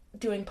been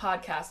doing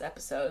podcast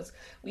episodes,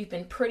 we've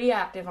been pretty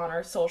active on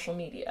our social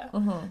media.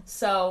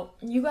 So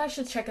you guys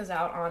should check us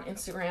out on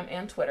Instagram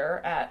and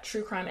Twitter at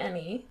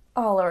TrueCrimeNE.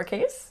 All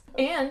lowercase.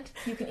 And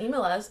you can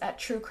email us at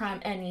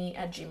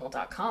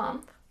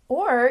truecrimene@gmail.com.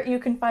 Or you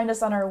can find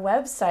us on our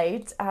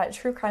website at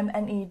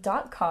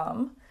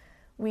truecrimene.com,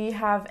 We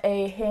have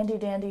a handy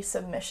dandy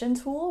submission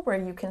tool where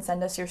you can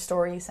send us your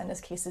story, send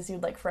us cases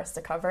you'd like for us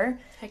to cover.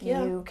 Heck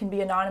yeah. You can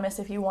be anonymous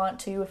if you want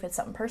to, if it's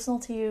something personal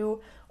to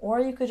you, or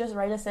you could just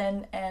write us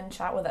in and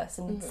chat with us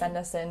and send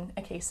us in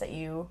a case that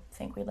you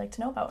think we'd like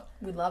to know about.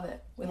 We love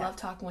it. We love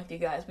talking with you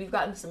guys. We've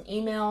gotten some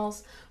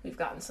emails, we've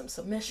gotten some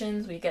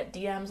submissions, we get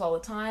DMs all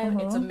the time.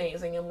 It's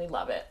amazing and we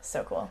love it.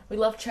 So cool. We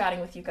love chatting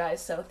with you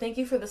guys, so thank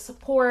you for the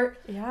support.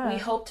 Yeah. We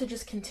hope to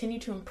just continue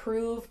to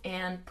improve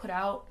and put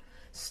out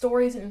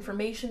stories and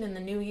information in the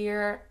new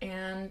year,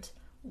 and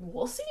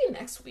we'll see you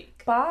next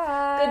week.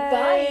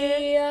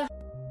 Bye.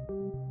 Goodbye.